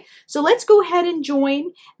 okay? So let's go ahead and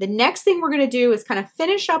join. The next thing we're gonna do is kind of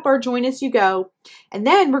finish up our join as you go, and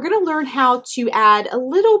then we're gonna learn how to add a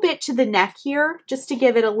little bit to the neck here, just to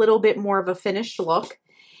give it a little bit more of a finished look.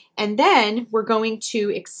 And then we're going to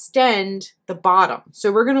extend the bottom.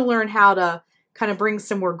 So we're gonna learn how to kind of bring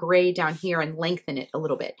some more gray down here and lengthen it a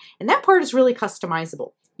little bit. And that part is really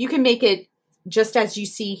customizable. You can make it just as you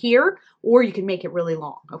see here, or you can make it really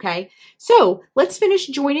long, okay? So let's finish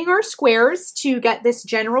joining our squares to get this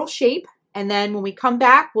general shape, and then when we come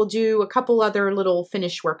back, we'll do a couple other little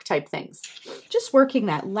finish work type things. Just working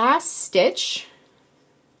that last stitch.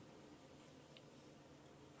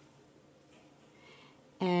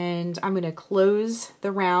 And I'm gonna close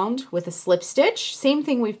the round with a slip stitch, same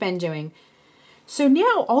thing we've been doing. So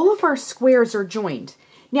now all of our squares are joined.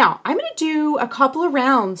 Now, I'm going to do a couple of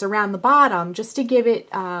rounds around the bottom just to give it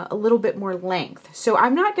a little bit more length. So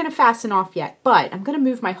I'm not going to fasten off yet, but I'm going to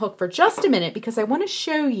move my hook for just a minute because I want to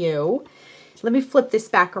show you. Let me flip this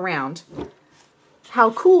back around. how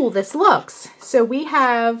cool this looks. So we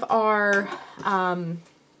have our,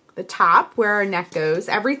 the top where our neck goes.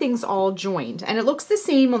 Everything's all joined and it looks the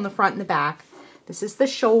same on the front and the back. This is the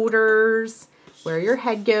shoulders, where your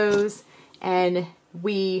head goes, and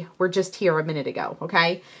we were just here a minute ago,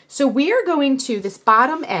 okay? So we are going to, this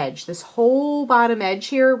bottom edge, this whole bottom edge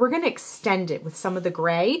here, we're going to extend it with some of the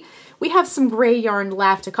gray. We have some gray yarn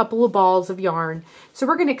left, a couple of balls of yarn, so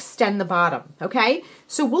we're going to extend the bottom, okay?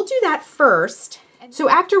 So we'll do that first. So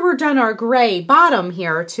after we're done our gray bottom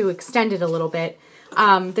here to extend it a little bit,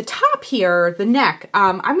 the top here, the neck,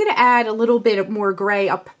 I'm going to add a little bit more gray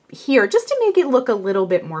up here just to make it look a little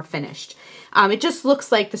bit more finished. It just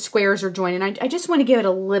looks like the squares are joined, and I just want to give it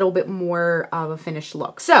a little bit more of a finished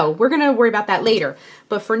look. So we're going to worry about that later.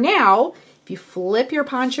 But for now, if you flip your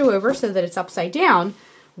poncho over so that it's upside down,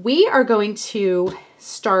 we are going to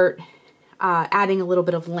start adding a little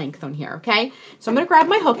bit of length on here, okay? So I'm going to grab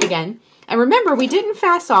my hook again. And remember, we didn't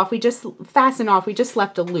fasten off, we just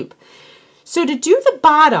left a loop. So to do the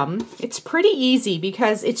bottom, it's pretty easy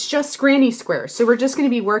because it's just granny squares. So we're just going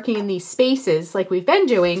to be working in these spaces like we've been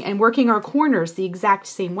doing and working our corners the exact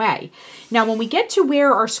same way. Now when we get to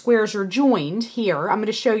where our squares are joined here, I'm going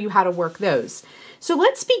to show you how to work those. So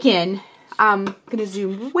let's begin. I'm going to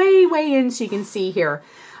zoom way, way in so you can see here.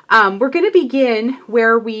 We're going to begin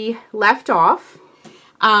where we left off.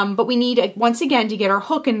 But we need, once again, to get our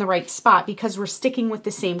hook in the right spot because we're sticking with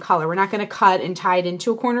the same color. We're not going to cut and tie it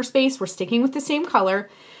into a corner space. We're sticking with the same color.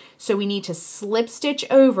 So we need to slip stitch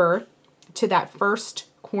over to that first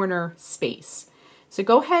corner space. So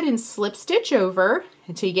go ahead and slip stitch over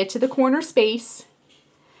until you get to the corner space,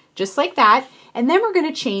 just like that. And then we're going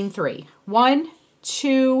to chain 3. 1,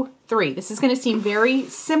 2, 3. This is going to seem very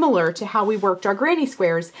similar to how we worked our granny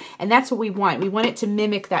squares, and that's what we want. We want it to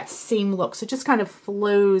mimic that same look, so it just kind of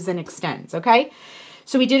flows and extends, okay?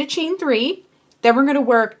 So we did a chain 3, then we're going to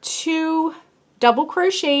work 2 double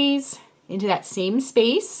crochets into that same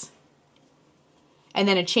space, and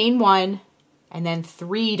then a chain 1, and then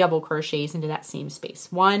 3 double crochets into that same space.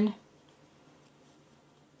 1,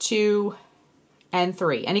 2, and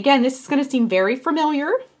 3. And again, this is going to seem very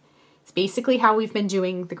familiar. It's basically how we've been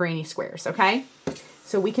doing the granny squares, okay?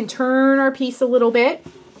 So we can turn our piece a little bit,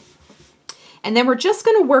 and then we're just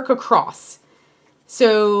going to work across.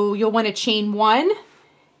 So you'll want to chain 1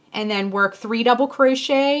 and then work 3 double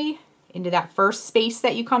crochet into that first space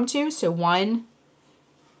that you come to. So 1,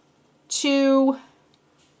 2,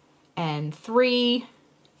 and 3,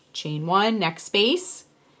 chain 1, next space,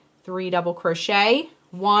 3 double crochet,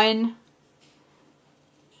 1,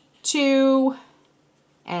 2,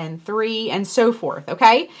 and 3, and so forth,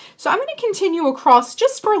 okay? So I'm going to continue across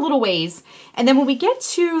just for a little ways, and then when we get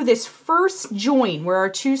to this first join where our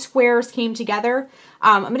 2 squares came together,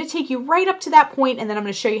 I'm going to take you right up to that point, and then I'm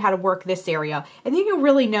going to show you how to work this area, and then you'll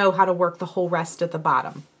really know how to work the whole rest at the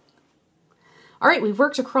bottom. All right, we've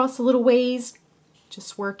worked across a little ways,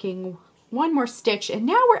 just working one more stitch, and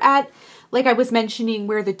now we're at, like I was mentioning,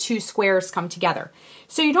 where the 2 squares come together.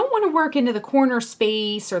 So you don't want to work into the corner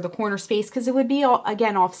space or the corner space because it would be,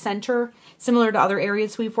 again, off center, similar to other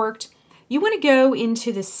areas we've worked. You want to go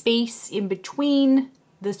into the space in between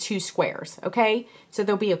the 2 squares, okay? So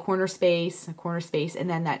there'll be a corner space, and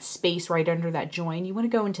then that space right under that join. You want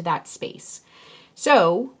to go into that space.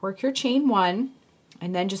 So work your chain 1,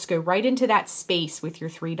 and then just go right into that space with your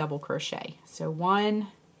 3 double crochet. So 1,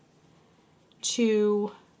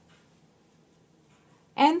 2,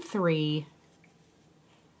 and 3,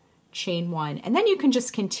 chain 1, and then you can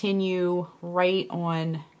just continue right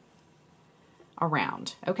on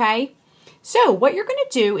around, okay? So what you're going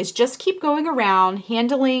to do is just keep going around,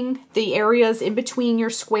 handling the areas in between your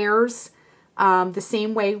squares the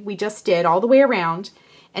same way we just did, all the way around,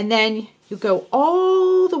 and then you go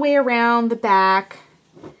all the way around the back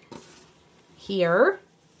here,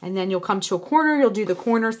 and then you'll come to a corner. You'll do the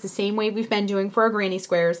corners the same way we've been doing for our granny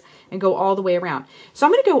squares and go all the way around. So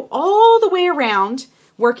I'm going to go all the way around,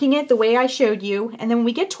 working it the way I showed you. And then when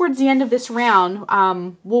we get towards the end of this round,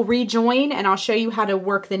 we'll rejoin and I'll show you how to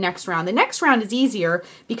work the next round. The next round is easier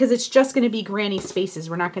because it's just going to be granny spaces.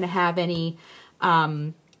 We're not going to have any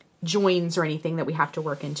joins or anything that we have to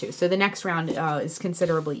work into. So the next round is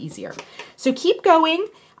considerably easier. So keep going.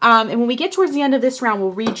 And when we get towards the end of this round,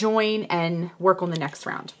 we'll rejoin and work on the next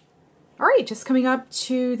round. All right, just coming up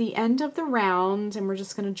to the end of the round, and we're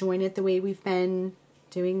just going to join it the way we've been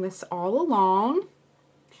doing this all along.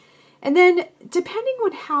 And then depending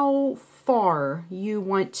on how far you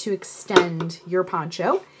want to extend your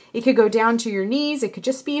poncho, it could go down to your knees. It could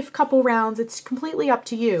just be a couple rounds. It's completely up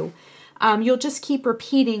to you. You'll just keep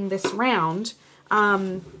repeating this round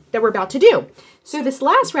that we're about to do. So this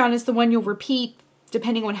last round is the one you'll repeat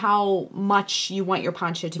depending on how much you want your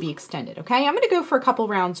poncho to be extended, okay? I'm going to go for a couple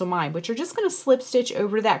rounds on mine, but you're just going to slip stitch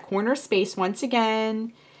over to that corner space once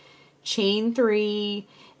again, chain 3,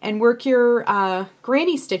 and work your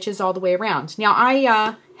granny stitches all the way around. Now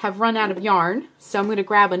I have run out of yarn, so I'm going to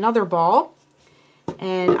grab another ball,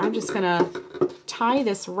 and I'm just going to tie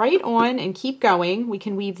this right on and keep going. We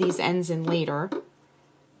can weave these ends in later.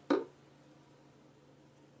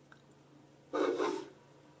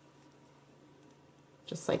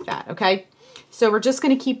 Just like that, okay? So we're just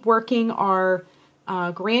going to keep working our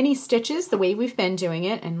granny stitches the way we've been doing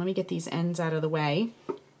it. And let me get these ends out of the way.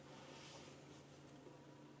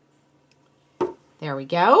 There we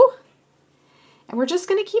go. And we're just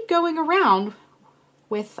going to keep going around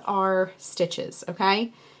with our stitches,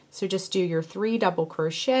 okay? So just do your 3 double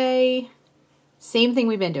crochet. Same thing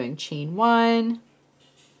we've been doing. Chain 1,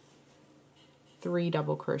 3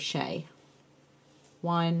 double crochet.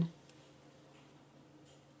 1,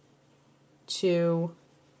 2,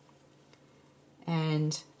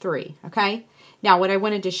 and 3, okay? Now what I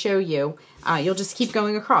wanted to show you, you'll just keep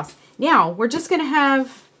going across. Now we're just going to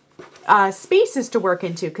have spaces to work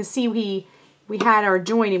into, because see, we had our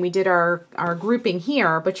join and we did our grouping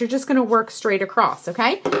here, but you're just going to work straight across,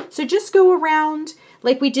 okay? So just go around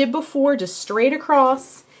like we did before, just straight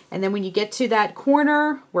across, and then when you get to that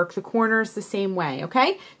corner, work the corners the same way,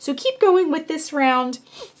 okay? So keep going with this round,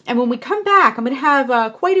 and when we come back, I'm going to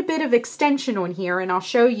have quite a bit of extension on here, and I'll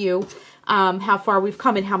show you how far we've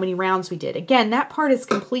come and how many rounds we did. Again, that part is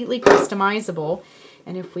completely customizable,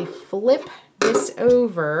 and if we flip this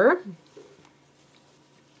over,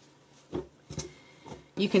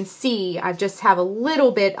 you can see I just have a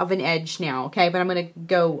little bit of an edge now, okay? But I'm going to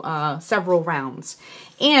go several rounds.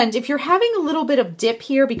 And if you're having a little bit of dip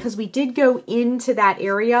here, because we did go into that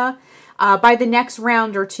area, by the next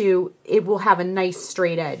round or two, it will have a nice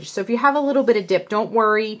straight edge. So if you have a little bit of dip, don't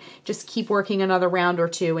worry. Just keep working another round or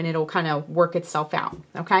two and it'll kind of work itself out,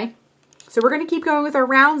 okay? So we're going to keep going with our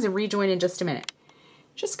rounds and rejoin in just a minute.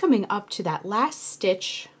 Just coming up to that last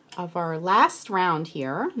stitch of our last round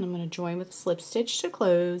here, and I'm going to join with a slip stitch to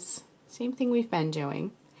close. Same thing we've been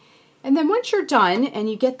doing. And then once you're done and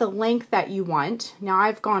you get the length that you want, now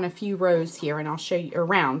I've gone a few rows here, and I'll show you, or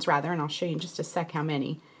rounds rather, and I'll show you in just a sec how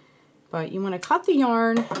many. But you want to cut the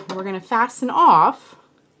yarn, and we're going to fasten off.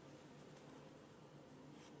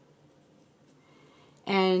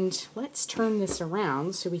 And let's turn this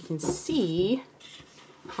around so we can see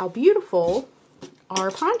how beautiful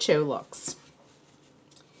our poncho looks.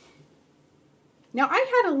 Now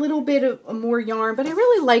I had a little bit of more yarn, but I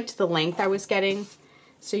really liked the length I was getting.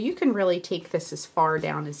 So you can really take this as far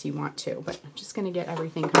down as you want to, but I'm just going to get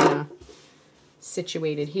everything kind of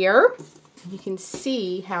situated here. You can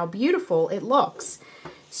see how beautiful it looks.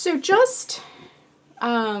 So just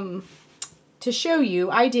to show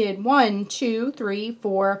you, I did 1, 2, 3,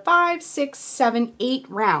 4, 5, 6, 7, 8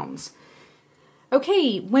 rounds.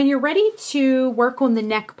 Okay, when you're ready to work on the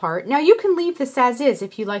neck part, now you can leave this as is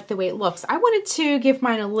if you like the way it looks. I wanted to give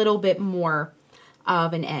mine a little bit more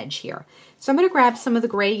of an edge here. So I'm going to grab some of the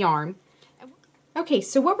gray yarn. Okay,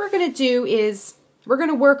 so what we're going to do is we're going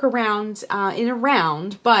to work around in a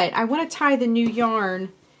round, but I want to tie the new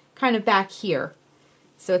yarn kind of back here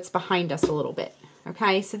so it's behind us a little bit.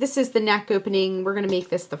 Okay, so this is the neck opening. We're going to make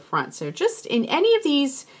this the front. So just in any of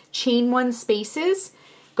these chain 1 spaces,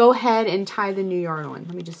 go ahead and tie the new yarn on.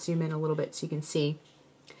 Let me just zoom in a little bit so you can see.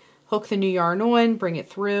 Hook the new yarn on, bring it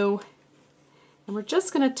through, and we're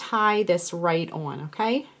just going to tie this right on,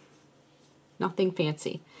 okay? Nothing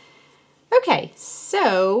fancy. Okay,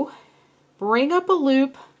 so bring up a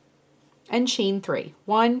loop and chain 3.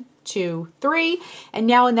 1, 2, 3. And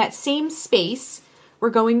now in that same space, we're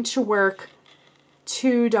going to work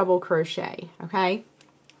 2 double crochet, okay?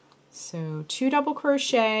 So 2 double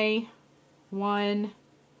crochet, 1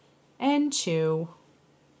 and 2.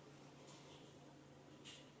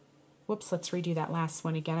 Whoops, let's redo that last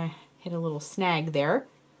one again. I hit a little snag there.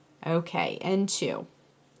 Okay, and 2.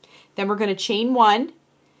 Then we're going to chain 1,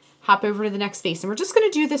 hop over to the next space, and we're just going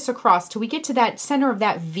to do this across till we get to that center of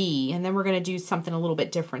that V, and then we're going to do something a little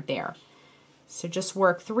bit different there. So just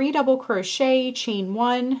work 3 double crochet, chain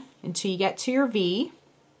 1 until you get to your V.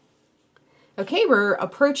 Okay, we're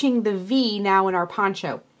approaching the V now in our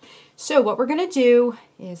poncho. So what we're going to do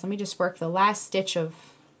is, let me just work the last stitch of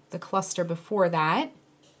the cluster before that.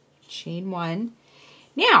 Chain 1.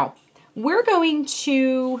 Now, we're going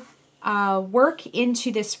to work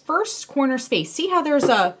into this first corner space. See how there's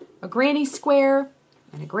a granny square,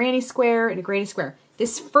 and a granny square, and a granny square.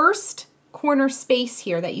 This first corner space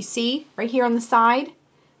here that you see right here on the side,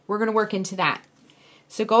 we're going to work into that.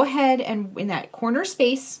 So go ahead and in that corner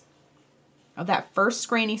space, of that first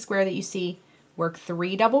granny square that you see, work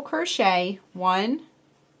 3 double crochet, 1,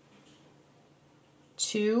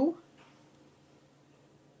 2,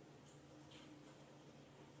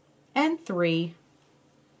 and 3.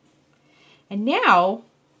 And now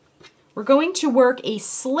we're going to work a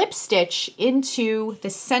slip stitch into the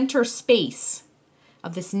center space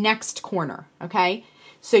of this next corner, okay?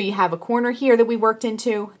 So you have a corner here that we worked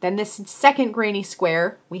into, then this second granny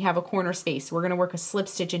square, we have a corner space. We're gonna work a slip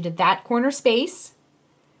stitch into that corner space.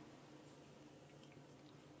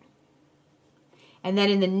 And then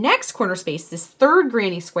in the next corner space, this third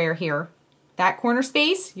granny square here, that corner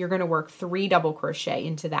space, you're gonna work 3 double crochet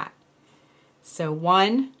into that. So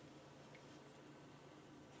 1,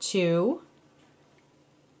 2,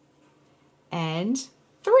 and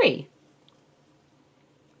 3.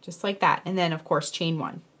 Just like that. And then of course chain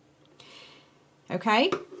 1.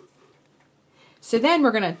 Okay? So then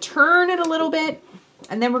we're going to turn it a little bit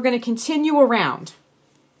and then we're going to continue around.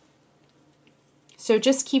 So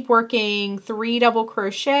just keep working 3 double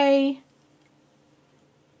crochet,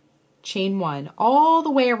 chain 1 all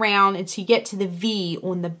the way around until you get to the V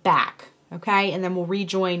on the back. Okay, and then we'll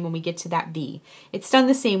rejoin when we get to that V. It's done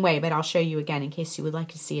the same way, but I'll show you again in case you would like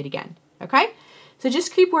to see it again. Okay, so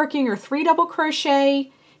just keep working your 3 double crochet,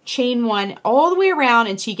 chain 1 all the way around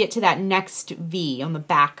until you get to that next V on the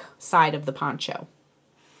back side of the poncho.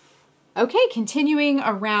 Okay, continuing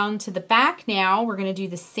around to the back now, we're going to do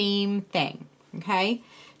the same thing. Okay,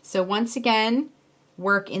 so once again,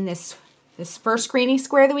 work in this first granny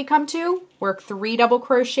square that we come to, work 3 double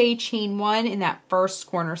crochet, chain 1 in that first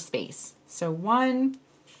corner space. So 1,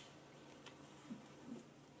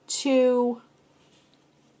 2,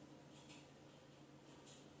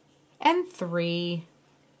 and 3.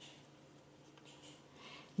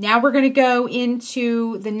 Now we're going to go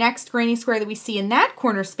into the next granny square that we see in that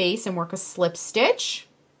corner space and work a slip stitch.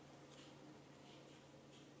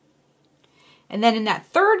 And then in that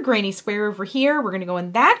third granny square over here, we're going to go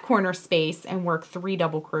in that corner space and work 3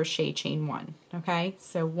 double crochet, chain 1. Okay,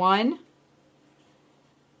 so 1,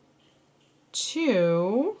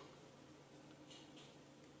 2,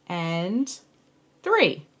 and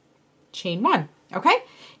 3. Chain 1. Okay,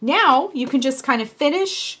 now you can just kind of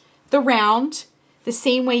finish the round the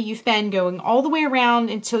same way you've been going all the way around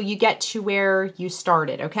until you get to where you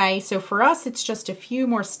started. Okay, so for us, it's just a few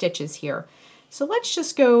more stitches here. So let's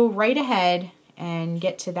just go right ahead and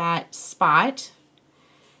get to that spot,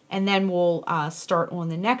 and then we'll start on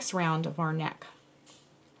the next round of our neck.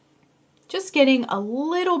 Just getting a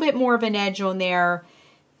little bit more of an edge on there,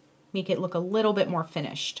 make it look a little bit more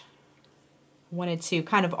finished. Wanted to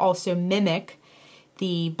kind of also mimic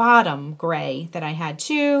the bottom gray that I had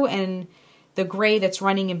too, and the gray that's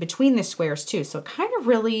running in between the squares too. So it kind of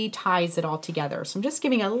really ties it all together. So I'm just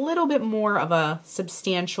giving a little bit more of a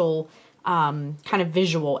substantial kind of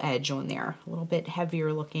visual edge on there, a little bit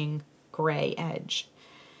heavier looking gray edge.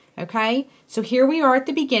 Okay, so here we are at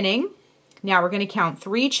the beginning. Now we're going to count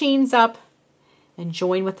 3 chains up and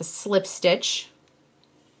join with a slip stitch.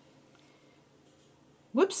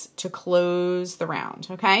 Whoops, to close the round.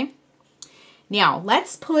 Okay, now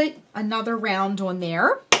let's put another round on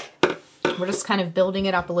there. We're just kind of building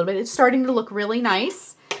it up a little bit. It's starting to look really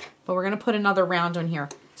nice, but we're going to put another round on here.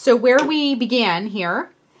 So where we began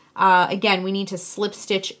here, again, we need to slip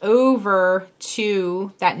stitch over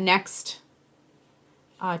to that next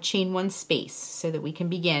chain 1 space so that we can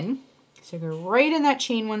begin. So go right in that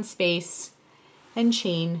chain 1 space and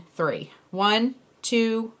chain 3. 1,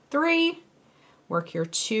 2, 3. Work your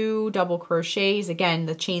 2 double crochets. Again,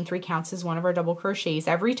 the chain 3 counts as one of our double crochets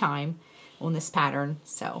every time on this pattern.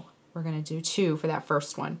 So we're going to do 2 for that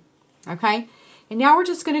first one. Okay? And now we're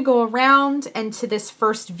just going to go around and to this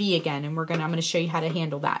first V again, and I'm going to show you how to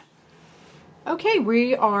handle that. Okay,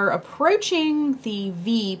 we are approaching the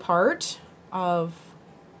V part of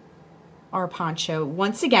our poncho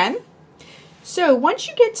once again. So once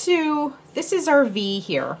you get to, this is our V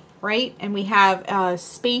here, right? And we have a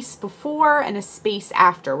space before and a space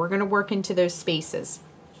after. We're going to work into those spaces.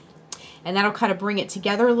 And that'll kind of bring it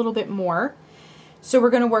together a little bit more. So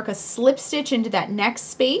we're going to work a slip stitch into that next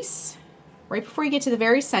space right before you get to the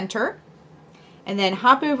very center. And then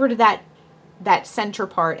hop over to that center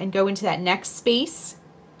part and go into that next space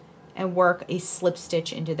and work a slip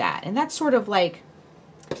stitch into that. And that's sort of like,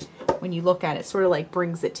 when you look at it, sort of like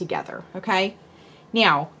brings it together, okay?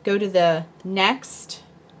 Now, go to the next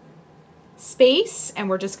space and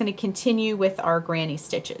we're just going to continue with our granny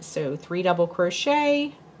stitches. So 3 double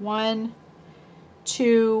crochet, 1,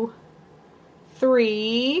 2,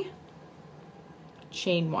 3,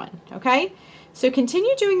 chain 1, okay? So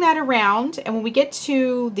continue doing that around, and when we get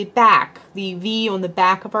to the back, the V on the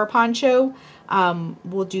back of our poncho,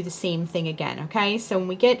 we'll do the same thing again, okay? So when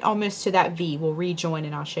we get almost to that V, we'll rejoin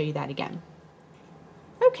and I'll show you that again.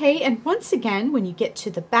 Okay, and once again, when you get to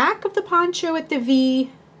the back of the poncho at the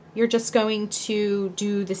V, you're just going to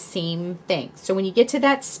do the same thing. So when you get to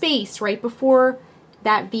that space right before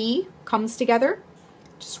that V comes together,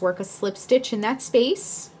 just work a slip stitch in that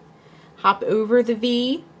space, hop over the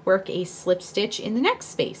V, work a slip stitch in the next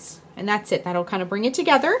space, and that's it. That'll kind of bring it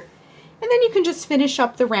together, and then you can just finish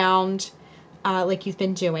up the round like you've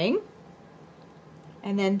been doing,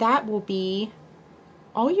 and then that will be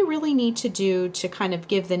all you really need to do to kind of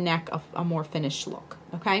give the neck a more finished look,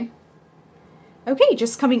 okay? Okay,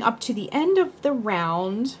 just coming up to the end of the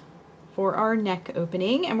round for our neck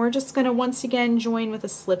opening, and we're just going to once again join with a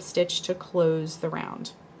slip stitch to close the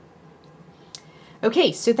round.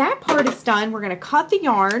 Okay, so that part is done. We're going to cut the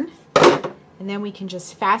yarn, and then we can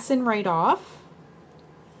just fasten right off.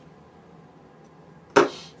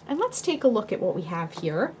 And let's take a look at what we have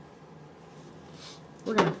here.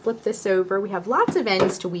 We're going to flip this over. We have lots of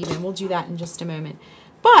ends to weave in. We'll do that in just a moment.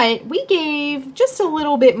 But we gave just a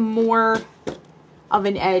little bit more of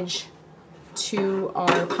an edge to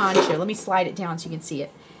our poncho. Let me slide it down so you can see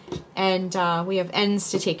it. And we have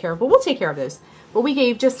ends to take care of, but we'll take care of those. But we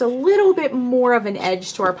gave just a little bit more of an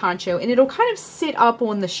edge to our poncho, and it'll kind of sit up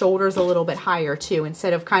on the shoulders a little bit higher too,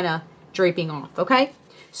 instead of kind of draping off, okay?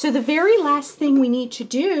 So the very last thing we need to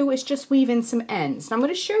do is just weave in some ends. Now I'm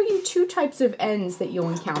going to show you two types of ends that you'll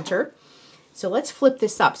encounter. So let's flip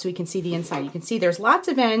this up so we can see the inside. You can see there's lots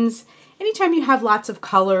of ends. Anytime you have lots of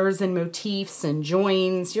colors and motifs and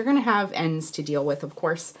joins, you're going to have ends to deal with, of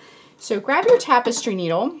course. So grab your tapestry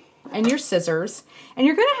needle and your scissors, and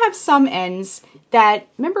you're going to have some ends that,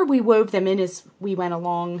 remember we wove them in as we went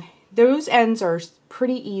along. Those ends are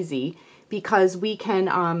pretty easy because we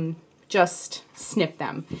can just snip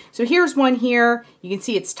them. So here's one here. You can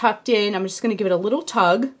see it's tucked in. I'm just going to give it a little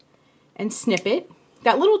tug and snip it.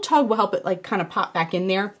 That little tug will help it like kind of pop back in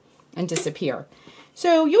there and disappear.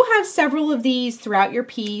 So you'll have several of these throughout your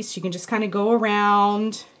piece. You can just kind of go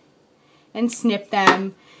around and snip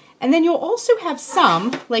them. And then you'll also have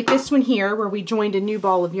some, like this one here, where we joined a new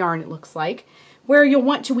ball of yarn, it looks like, where you'll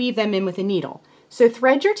want to weave them in with a needle. So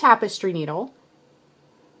thread your tapestry needle,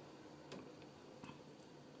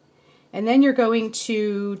 and then you're going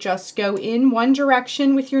to just go in one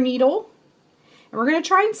direction with your needle. And we're going to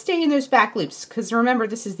try and stay in those back loops, because remember,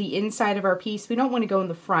 this is the inside of our piece. We don't want to go in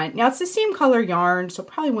the front. Now, it's the same color yarn, so it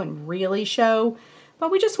probably wouldn't really show,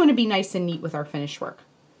 but we just want to be nice and neat with our finished work.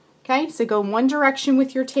 Okay, so go in one direction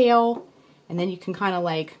with your tail, and then you can kind of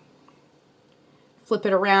like flip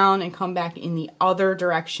it around and come back in the other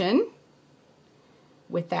direction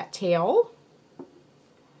with that tail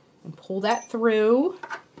and pull that through,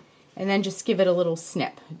 and then just give it a little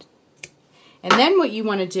snip. And then what you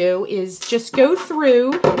want to do is just go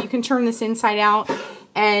through, you can turn this inside out,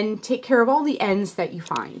 and take care of all the ends that you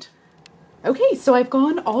find. Okay, so I've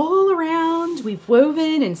gone all around, we've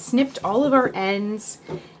woven and snipped all of our ends,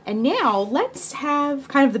 and now let's have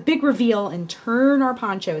kind of the big reveal and turn our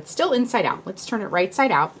poncho. It's still inside out. Let's turn it right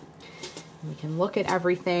side out. We can look at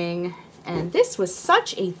everything. And this was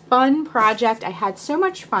such a fun project. I had so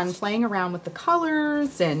much fun playing around with the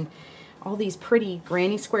colors and all these pretty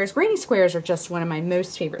granny squares. Granny squares are just one of my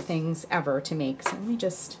most favorite things ever to make. So let me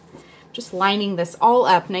just lining this all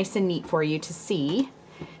up nice and neat for you to see.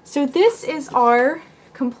 So this is our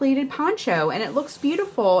completed poncho, and it looks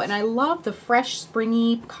beautiful, and I love the fresh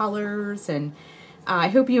springy colors, and I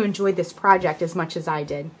hope you enjoyed this project as much as I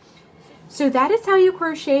did. So that is how you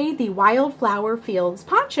crochet the Wildflower Fields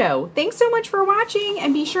Poncho. Thanks so much for watching,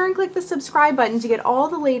 and be sure and click the subscribe button to get all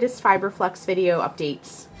the latest Fiber Flux video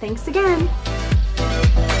updates. Thanks again.